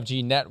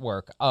 5G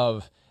network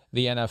of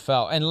the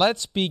NFL. And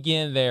let's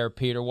begin there,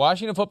 Peter.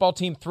 Washington football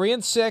team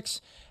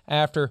 3-6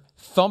 after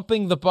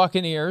thumping the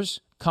Buccaneers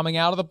coming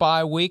out of the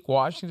bye week.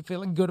 Washington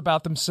feeling good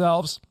about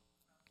themselves.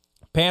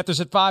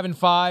 Panthers at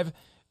 5-5,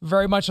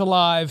 very much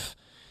alive.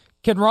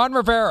 Can Ron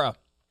Rivera,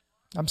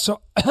 can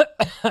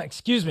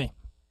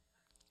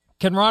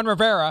Ron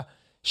Rivera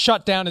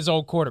shut down his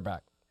old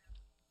quarterback?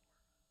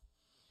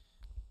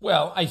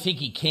 Well, I think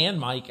he can,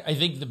 Mike. I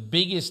think the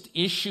biggest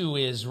issue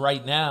is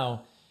right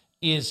now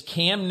is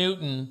Cam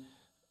Newton,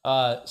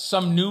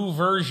 some new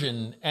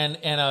version, and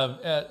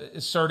a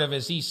sort of,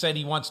 as he said,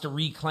 he wants to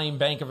reclaim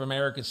Bank of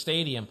America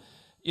Stadium.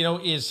 You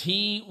know, is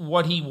he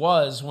what he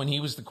was when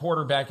he was the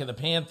quarterback of the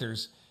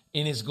Panthers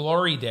in his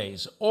glory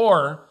days?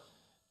 Or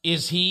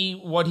is he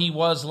what he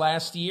was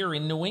last year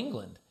in New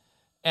England?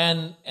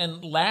 And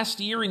last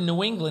year in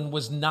New England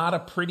was not a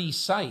pretty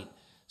sight.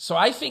 So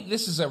I think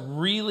this is a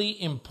really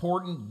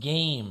important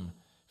game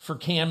for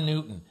Cam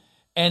Newton.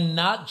 And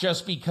not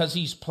just because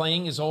he's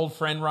playing his old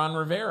friend Ron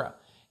Rivera.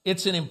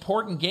 It's an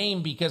important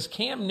game because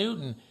Cam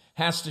Newton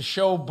has to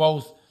show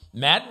both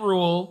Matt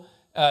Rule,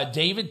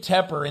 David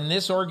Tepper in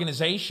this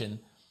organization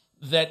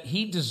that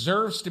he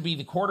deserves to be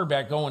the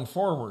quarterback going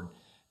forward.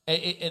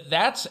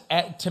 That's,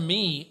 to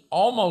me,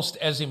 almost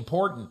as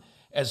important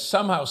as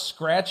somehow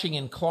scratching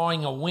and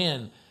clawing a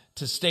win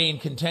to stay in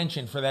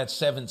contention for that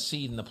 7th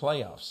seed in the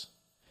playoffs.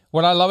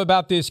 What I love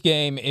about this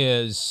game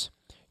is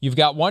you've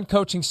got one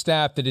coaching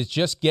staff that is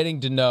just getting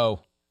to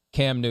know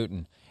Cam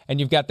Newton, and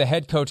you've got the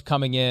head coach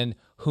coming in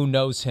who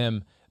knows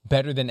him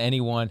better than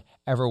anyone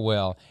ever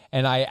will.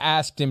 And I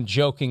asked him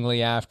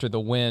jokingly after the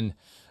win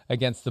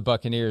against the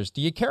Buccaneers,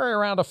 do you carry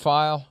around a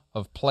file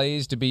of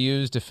plays to be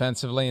used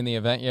defensively in the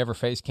event you ever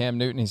face Cam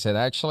Newton? He said,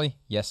 actually,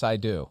 yes, I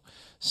do.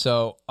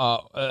 So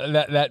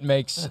that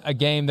makes a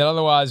game that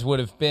otherwise would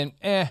have been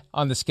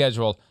on the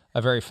schedule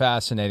a very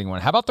fascinating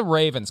one. How about the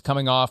Ravens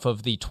coming off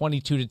of the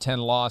 22-10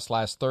 loss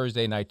last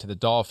Thursday night to the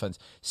Dolphins?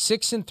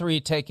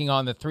 6-3 taking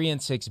on the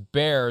 3-6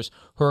 Bears,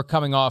 who are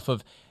coming off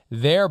of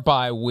their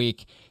bye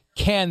week.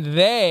 Can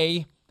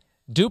they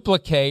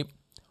duplicate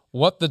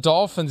what the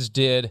Dolphins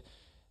did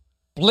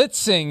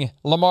blitzing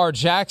Lamar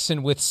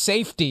Jackson with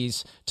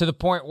safeties to the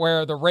point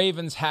where the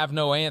Ravens have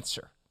no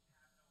answer.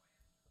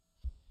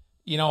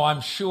 You know,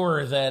 I'm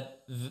sure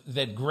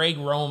that Greg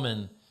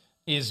Roman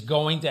is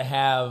going to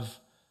have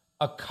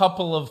a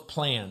couple of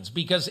plans,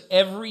 because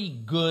every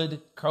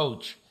good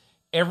coach,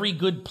 every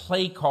good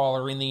play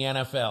caller in the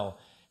NFL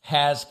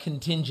has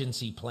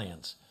contingency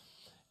plans.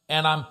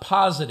 And I'm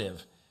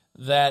positive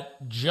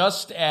that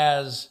just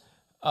as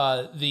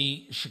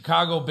the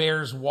Chicago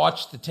Bears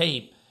watched the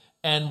tape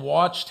and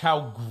watched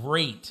how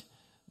great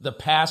the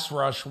pass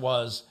rush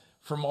was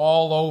from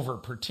all over,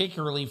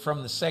 particularly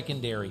from the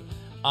secondary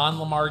on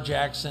Lamar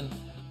Jackson,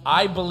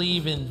 I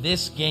believe in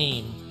this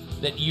game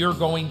that you're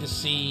going to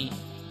see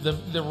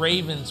the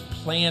Ravens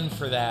plan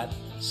for that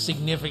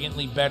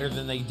significantly better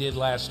than they did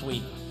last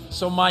week.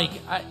 So, Mike,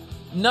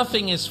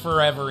 nothing is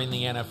forever in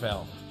the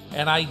NFL,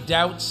 and I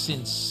doubt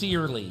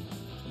sincerely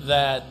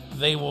that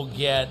they will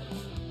get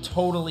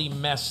totally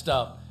messed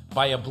up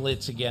by a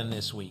blitz again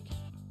this week.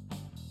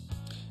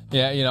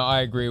 Yeah,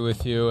 I agree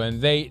with you,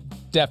 and they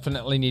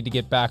definitely need to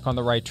get back on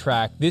the right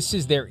track. This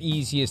is their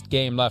easiest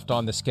game left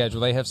on the schedule.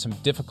 They have some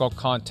difficult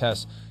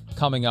contests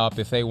coming up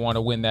if they want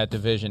to win that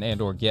division and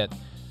or get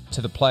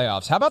to the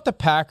playoffs. How about the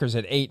Packers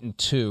at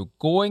 8-2,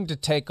 going to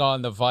take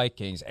on the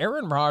Vikings?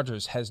 Aaron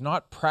Rodgers has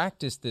not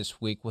practiced this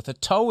week with a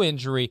toe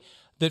injury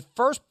that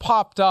first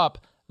popped up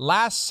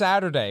last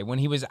Saturday when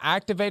he was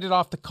activated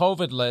off the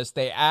COVID list.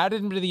 They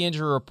added him to the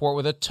injury report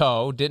with a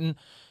toe, didn't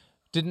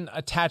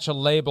attach a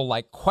label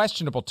like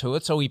questionable to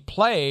it, so he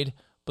played,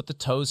 but the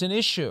toe's an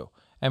issue.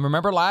 And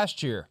remember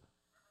last year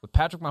with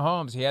Patrick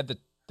Mahomes, he had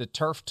the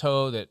turf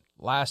toe that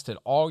lasted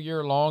all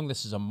year long.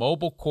 This is a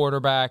mobile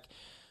quarterback.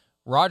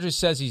 Rodgers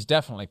says he's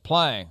definitely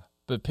playing,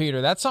 but Peter,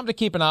 that's something to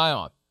keep an eye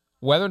on.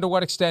 Whether and to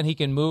what extent he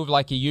can move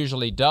like he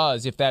usually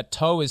does if that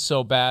toe is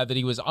so bad that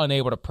he was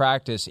unable to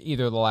practice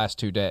either of the last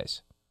 2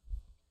 days.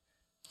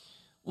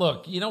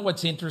 Look, you know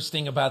what's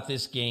interesting about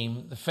this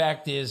game? The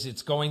fact is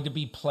it's going to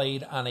be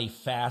played on a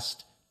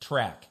fast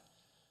track,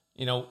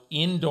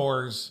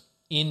 indoors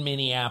in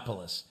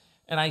Minneapolis.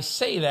 And I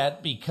say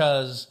that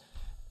because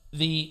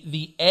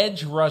the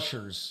edge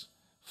rushers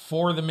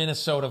for the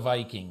Minnesota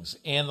Vikings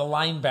and the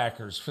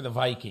linebackers for the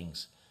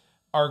Vikings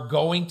are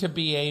going to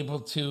be able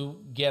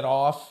to get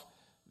off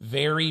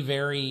very,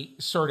 very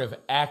sort of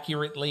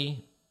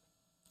accurately.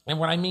 And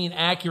what I mean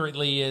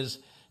accurately is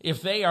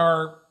if they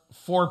are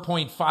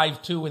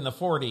 4.52 in the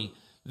 40,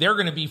 they're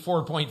going to be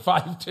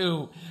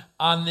 4.52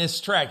 on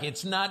this track.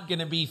 It's not going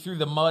to be through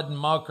the mud and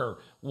muck or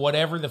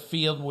whatever the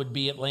field would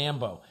be at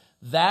Lambeau.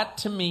 That,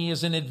 to me,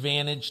 is an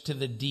advantage to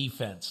the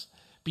defense,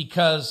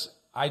 because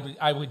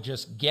I would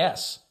just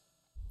guess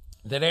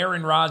that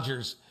Aaron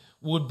Rodgers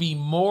would be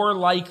more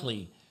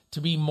likely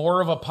to be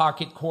more of a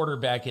pocket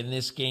quarterback in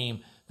this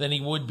game than he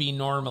would be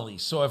normally.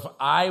 So if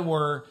I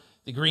were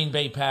the Green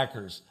Bay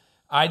Packers,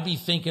 I'd be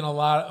thinking a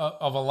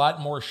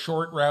lot more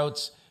short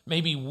routes,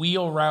 maybe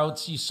wheel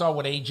routes. You saw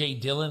what A.J.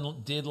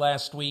 Dillon did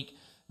last week,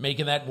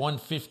 making that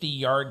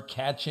 150-yard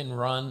catch and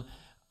run.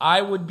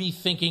 I would be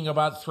thinking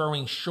about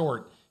throwing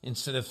short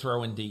instead of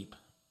throwing deep.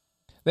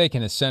 They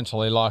can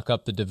essentially lock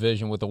up the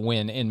division with a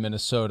win in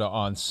Minnesota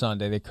on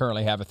Sunday. They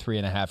currently have a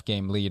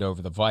 3.5-game lead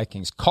over the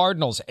Vikings.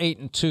 Cardinals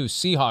 8-2,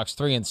 Seahawks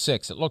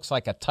 3-6. It looks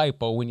like a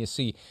typo when you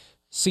see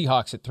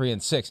Seahawks at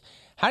 3-6.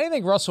 How do you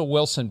think Russell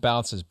Wilson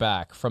bounces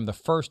back from the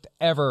first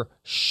ever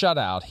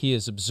shutout he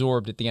has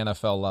absorbed at the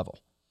NFL level?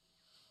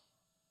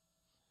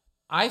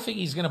 I think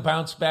he's going to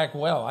bounce back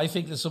well. I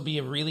think this will be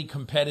a really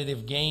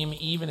competitive game,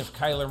 even if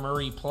Kyler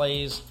Murray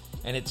plays,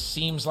 and it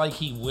seems like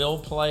he will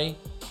play.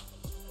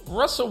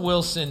 Russell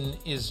Wilson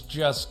is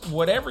just,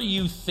 whatever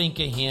you think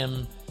of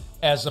him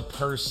as a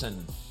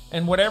person,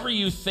 and whatever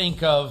you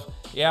think of,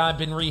 I've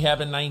been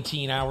rehabbing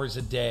 19 hours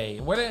a day,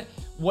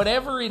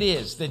 whatever it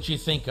is that you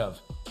think of,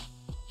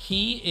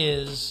 he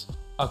is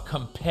a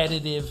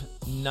competitive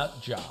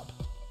nut job.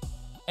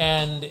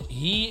 And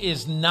he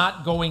is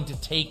not going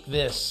to take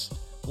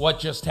what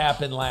just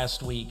happened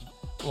last week,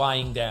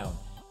 lying down.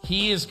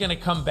 He is going to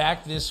come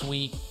back this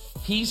week.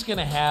 He's going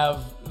to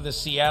have the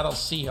Seattle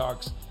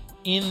Seahawks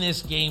in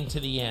this game to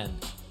the end.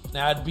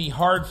 Now, it'd be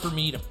hard for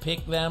me to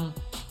pick them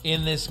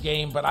in this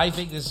game, but I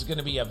think this is going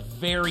to be a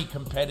very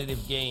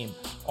competitive game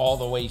all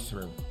the way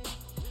through.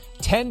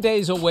 10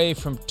 days away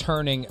from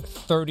turning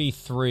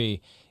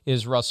 33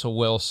 is Russell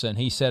Wilson.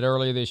 He said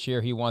earlier this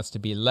year he wants to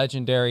be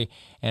legendary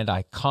and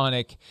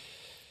iconic.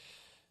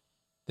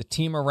 The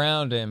team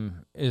around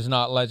him is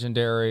not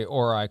legendary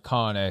or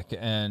iconic,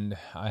 and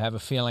I have a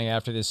feeling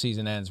after this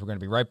season ends, we're going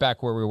to be right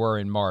back where we were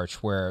in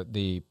March, where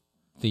the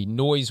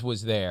noise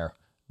was there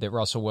that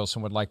Russell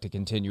Wilson would like to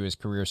continue his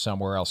career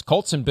somewhere else.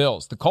 Colts and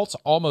Bills. The Colts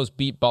almost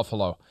beat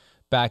Buffalo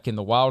back in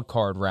the wild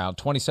card round.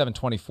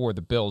 27-24,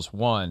 the Bills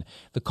won.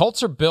 The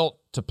Colts are built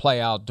to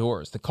play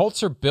outdoors. The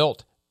Colts are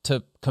built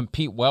to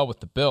compete well with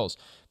the Bills.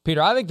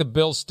 Peter, I think the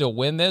Bills still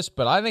win this,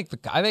 but I think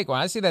when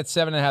I see that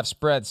 7.5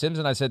 spread, Sims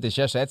and I said this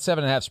yesterday, that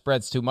 7.5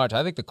 spread's too much.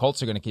 I think the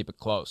Colts are going to keep it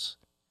close.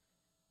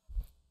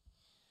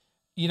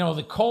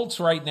 The Colts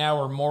right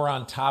now are more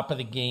on top of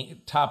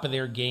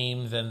their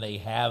game than they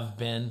have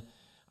been.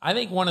 I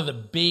think one of the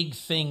big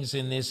things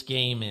in this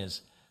game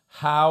is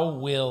how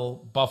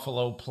will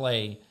Buffalo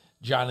play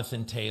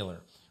Jonathan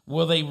Taylor?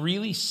 Will they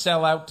really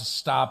sell out to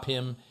stop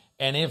him?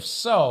 And if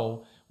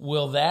so,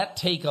 will that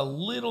take a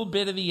little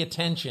bit of the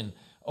attention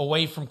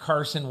away from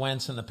Carson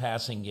Wentz in the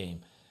passing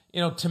game?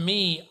 To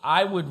me,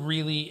 I would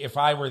really, if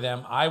I were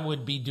them, I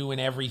would be doing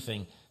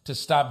everything to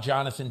stop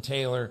Jonathan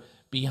Taylor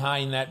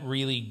behind that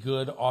really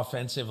good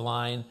offensive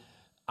line.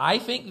 I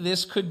think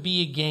this could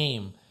be a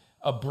game,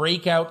 a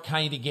breakout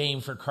kind of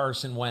game for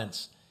Carson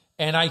Wentz.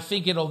 And I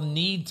think it'll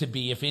need to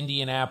be if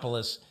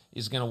Indianapolis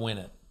is going to win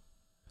it.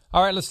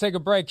 All right, let's take a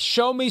break.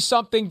 Show me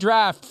something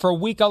draft for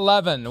Week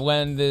 11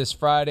 when this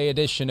Friday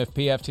edition of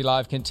PFT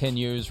Live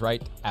continues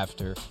right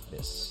after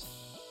this.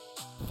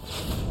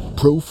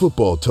 Pro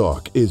Football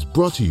Talk is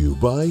brought to you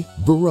by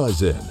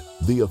Verizon,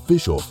 the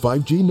official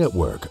 5G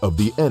network of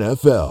the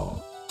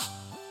NFL.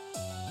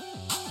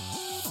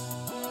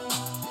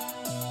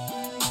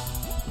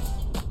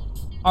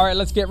 All right,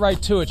 let's get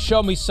right to it.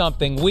 Show me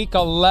something. Week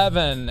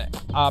 11.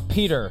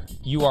 Peter,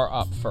 you are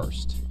up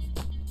first.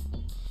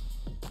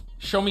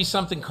 Show me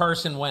something,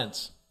 Carson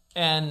Wentz.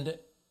 And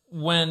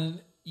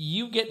when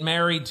you get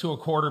married to a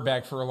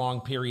quarterback for a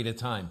long period of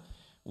time,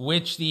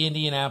 which the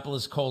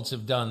Indianapolis Colts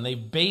have done,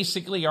 they've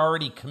basically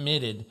already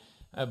committed,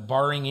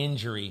 barring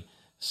injury,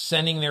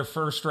 sending their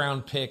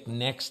first-round pick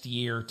next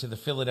year to the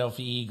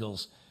Philadelphia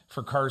Eagles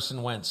for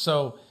Carson Wentz.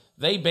 So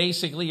they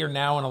basically are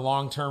now in a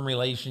long-term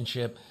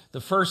relationship.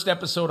 The first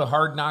episode of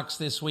Hard Knocks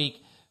this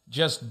week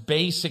just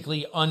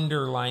basically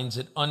underlines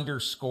it,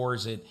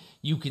 underscores it.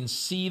 You can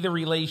see the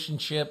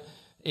relationship.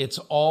 It's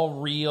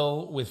all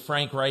real with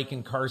Frank Reich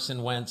and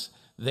Carson Wentz.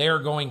 They're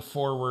going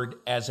forward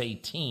as a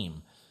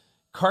team.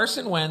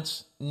 Carson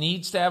Wentz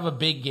needs to have a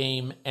big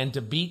game and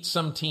to beat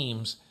some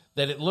teams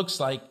that it looks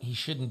like he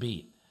shouldn't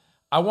beat.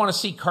 I want to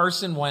see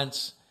Carson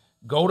Wentz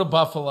go to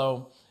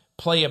Buffalo,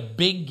 play a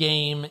big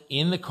game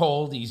in the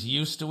cold. He's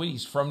used to it.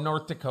 He's from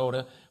North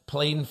Dakota,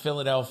 played in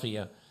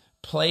Philadelphia.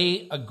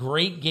 Play a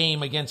great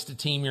game against a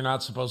team you're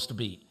not supposed to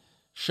beat.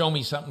 Show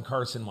me something,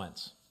 Carson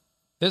Wentz.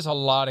 There's a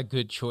lot of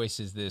good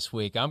choices this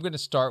week. I'm going to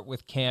start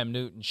with Cam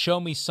Newton. Show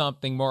me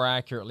something, more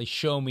accurately,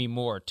 show me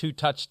more. 2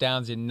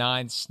 touchdowns in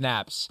 9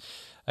 snaps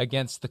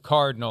against the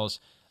Cardinals.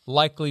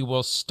 Likely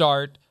will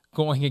start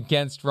going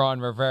against Ron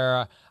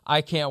Rivera.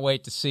 I can't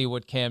wait to see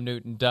what Cam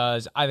Newton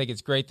does. I think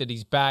it's great that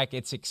he's back.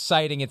 It's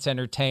exciting, it's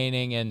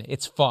entertaining, and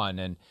it's fun.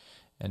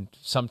 And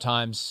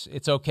sometimes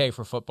it's okay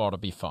for football to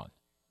be fun.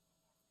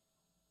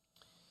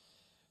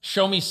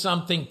 Show me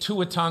something,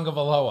 Tua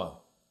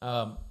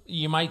Tagovailoa.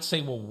 You might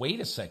say, well, wait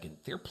a second.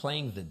 They're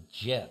playing the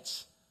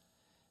Jets.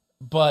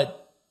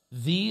 But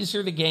these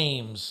are the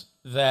games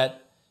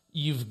that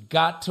you've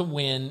got to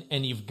win,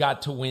 and you've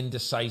got to win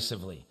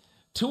decisively.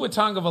 Tua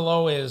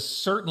Tagovailoa is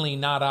certainly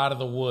not out of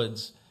the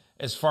woods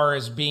as far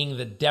as being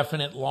the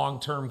definite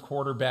long-term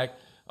quarterback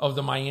of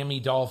the Miami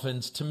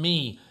Dolphins. To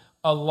me,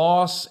 a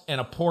loss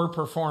and a poor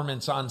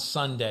performance on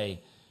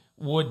Sunday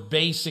would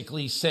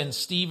basically send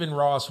Stephen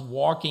Ross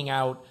walking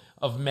out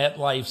of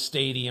MetLife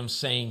Stadium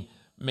saying,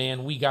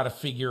 man, we got to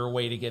figure a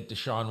way to get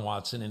Deshaun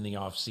Watson in the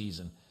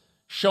offseason.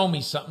 Show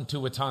me something,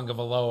 Tua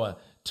Tagovailoa,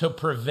 to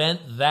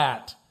prevent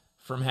that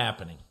from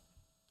happening.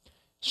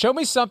 Show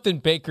me something,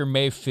 Baker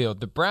Mayfield.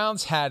 The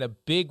Browns had a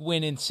big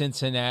win in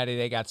Cincinnati.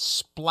 They got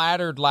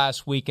splattered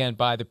last weekend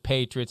by the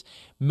Patriots.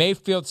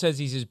 Mayfield says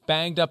he's as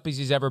banged up as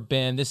he's ever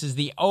been. This is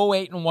the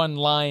 0-8-1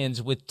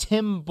 Lions with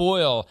Tim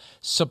Boyle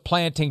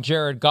supplanting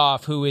Jared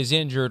Goff, who is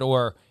injured,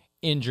 or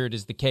injured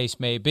as the case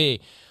may be.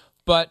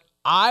 But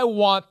I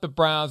want the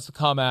Browns to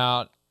come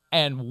out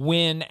and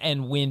win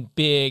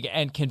big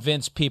and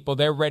convince people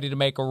they're ready to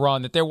make a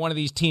run, that they're one of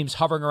these teams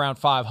hovering around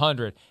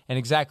 500 and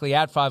exactly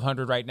at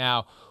 500 right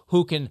now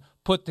who can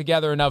put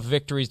together enough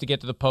victories to get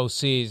to the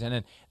postseason.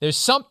 And there's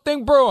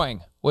something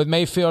brewing with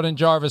Mayfield and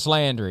Jarvis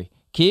Landry.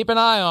 Keep an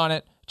eye on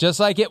it, just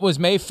like it was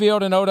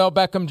Mayfield and Odell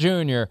Beckham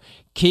Jr.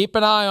 Keep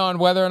an eye on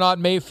whether or not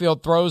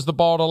Mayfield throws the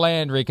ball to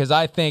Landry, because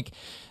I think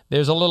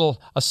there's a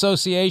little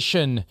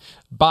association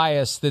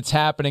bias that's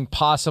happening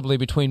possibly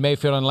between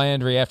Mayfield and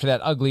Landry after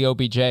that ugly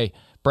OBJ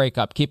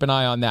breakup. Keep an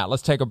eye on that.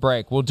 Let's take a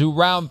break. We'll do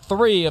round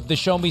 3 of the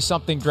Show Me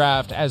Something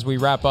draft as we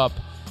wrap up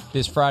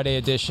this Friday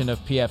edition of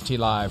PFT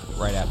Live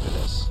right after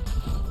this.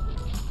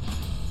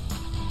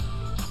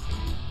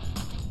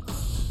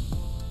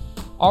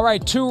 All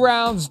right, 2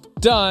 rounds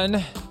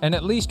done, and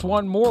at least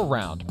 1 more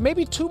round.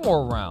 Maybe 2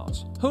 more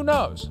rounds. Who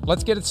knows?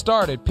 Let's get it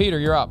started. Peter,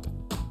 you're up.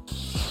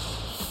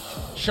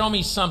 Show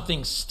me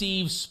something,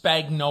 Steve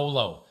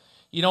Spagnuolo.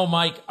 You know,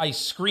 Mike, I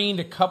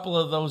screened a couple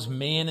of those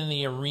Man in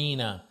the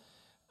Arena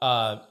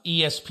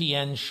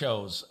ESPN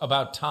shows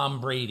about Tom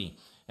Brady.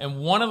 And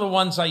one of the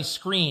ones I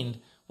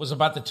screened was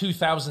about the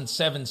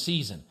 2007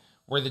 season,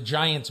 where the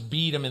Giants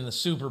beat him in the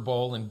Super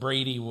Bowl and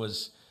Brady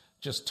was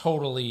just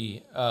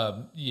totally,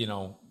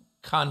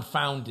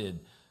 confounded.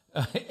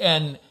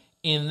 And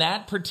in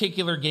that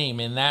particular game,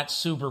 in that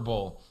Super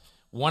Bowl,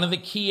 One of the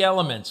key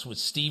elements was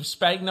Steve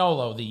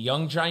Spagnuolo, the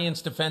young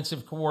Giants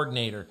defensive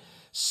coordinator,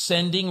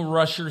 sending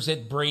rushers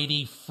at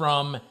Brady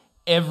from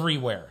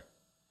everywhere.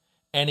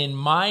 And in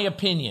my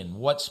opinion,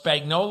 what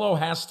Spagnuolo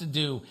has to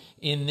do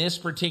in this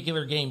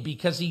particular game,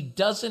 because he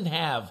doesn't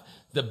have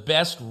the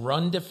best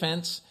run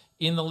defense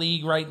in the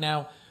league right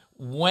now,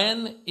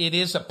 when it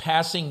is a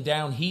passing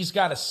down, he's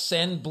got to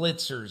send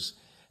blitzers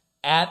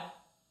at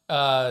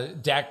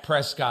Dak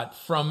Prescott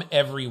from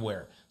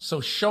everywhere.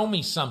 So show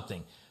me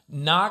something.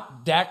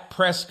 Knock Dak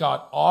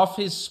Prescott off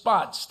his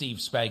spot, Steve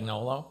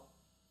Spagnuolo.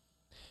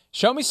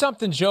 Show me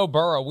something, Joe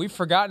Burrow. We've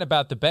forgotten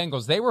about the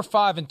Bengals. They were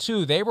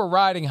 5-2. They were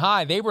riding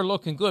high. They were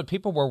looking good.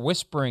 People were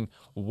whispering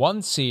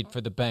 1 seed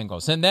for the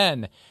Bengals. And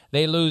then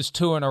they lose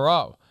 2 in a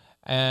row.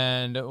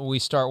 And we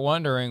start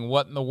wondering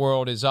what in the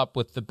world is up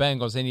with the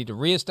Bengals. They need to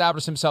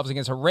reestablish themselves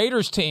against a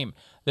Raiders team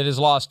that has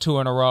lost 2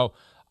 in a row.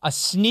 A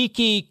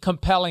sneaky,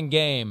 compelling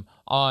game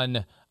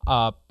on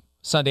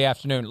Sunday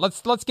afternoon.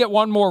 Let's get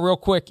one more real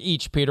quick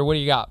each, Peter. What do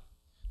you got?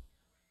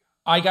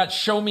 I got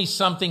show me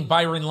something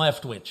Byron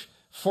Leftwich.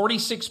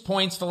 46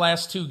 points the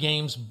last 2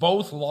 games,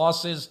 both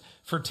losses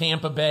for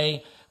Tampa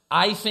Bay.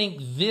 I think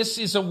this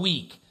is a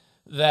week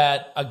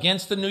that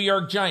against the New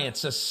York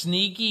Giants, a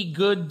sneaky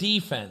good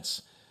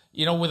defense,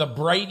 with a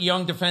bright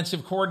young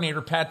defensive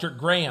coordinator, Patrick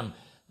Graham,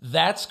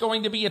 that's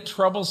going to be a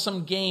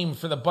troublesome game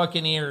for the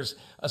Buccaneers,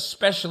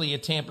 especially a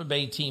Tampa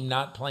Bay team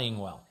not playing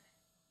well.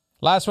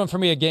 Last one for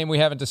me, a game we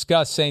haven't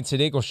discussed, Saints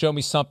at Eagles. Show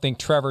me something,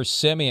 Trevor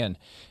Siemian.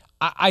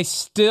 I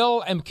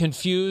still am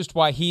confused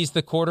why he's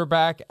the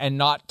quarterback and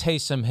not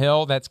Taysom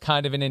Hill. That's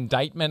kind of an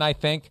indictment, I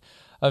think,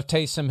 of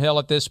Taysom Hill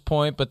at this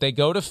point. But they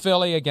go to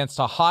Philly against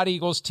a hot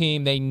Eagles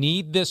team. They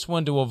need this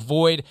one to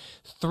avoid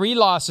 3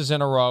 losses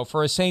in a row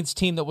for a Saints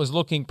team that was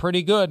looking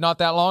pretty good not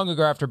that long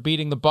ago after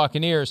beating the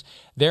Buccaneers.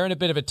 They're in a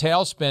bit of a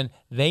tailspin.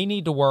 They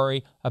need to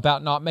worry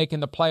about not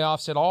making the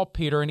playoffs at all,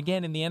 Peter. And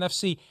again, in the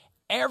NFC,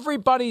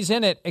 everybody's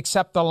in it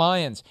except the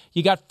Lions.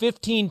 You got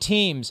 15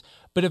 teams,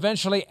 but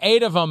eventually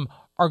 8 of them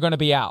are going to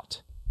be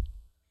out.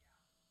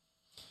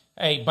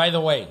 Hey, by the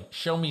way,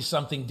 show me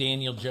something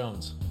Daniel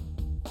Jones.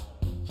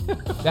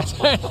 That's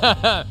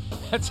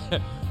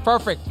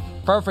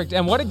perfect.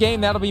 And what a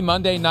game that'll be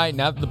Monday night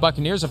now that the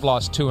Buccaneers have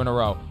lost 2 in a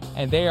row.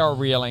 And they are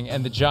reeling,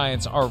 and the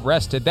Giants are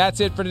rested.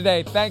 That's it for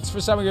today. Thanks for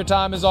some of your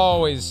time, as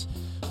always.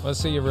 We'll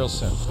see you real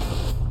soon.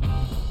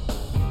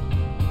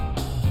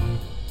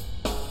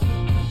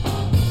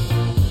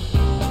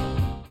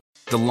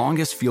 The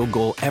longest field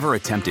goal ever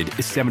attempted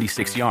is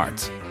 76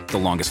 yards. The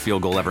longest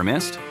field goal ever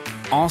missed?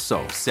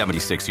 Also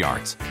 76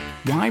 yards.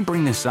 Why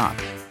bring this up?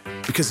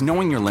 Because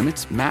knowing your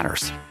limits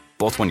matters,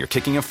 both when you're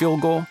kicking a field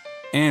goal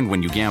and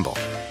when you gamble.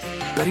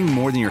 Betting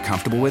more than you're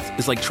comfortable with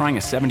is like trying a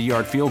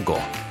 70-yard field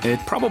goal. It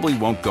probably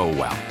won't go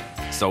well.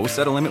 So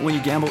set a limit when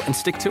you gamble and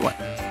stick to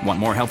it. Want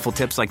more helpful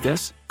tips like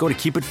this? Go to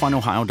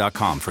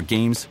keepitfunohio.com for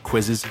games,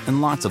 quizzes,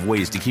 and lots of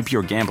ways to keep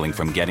your gambling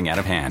from getting out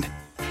of hand.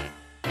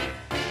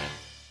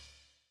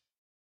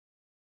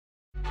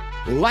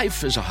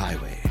 Life is a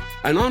highway,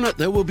 and on it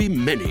there will be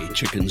many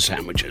chicken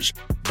sandwiches.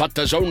 But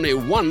there's only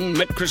one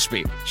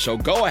McCrispy. So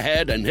go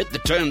ahead and hit the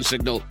turn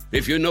signal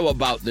if you know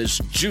about this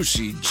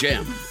juicy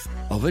gem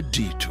of a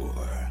detour.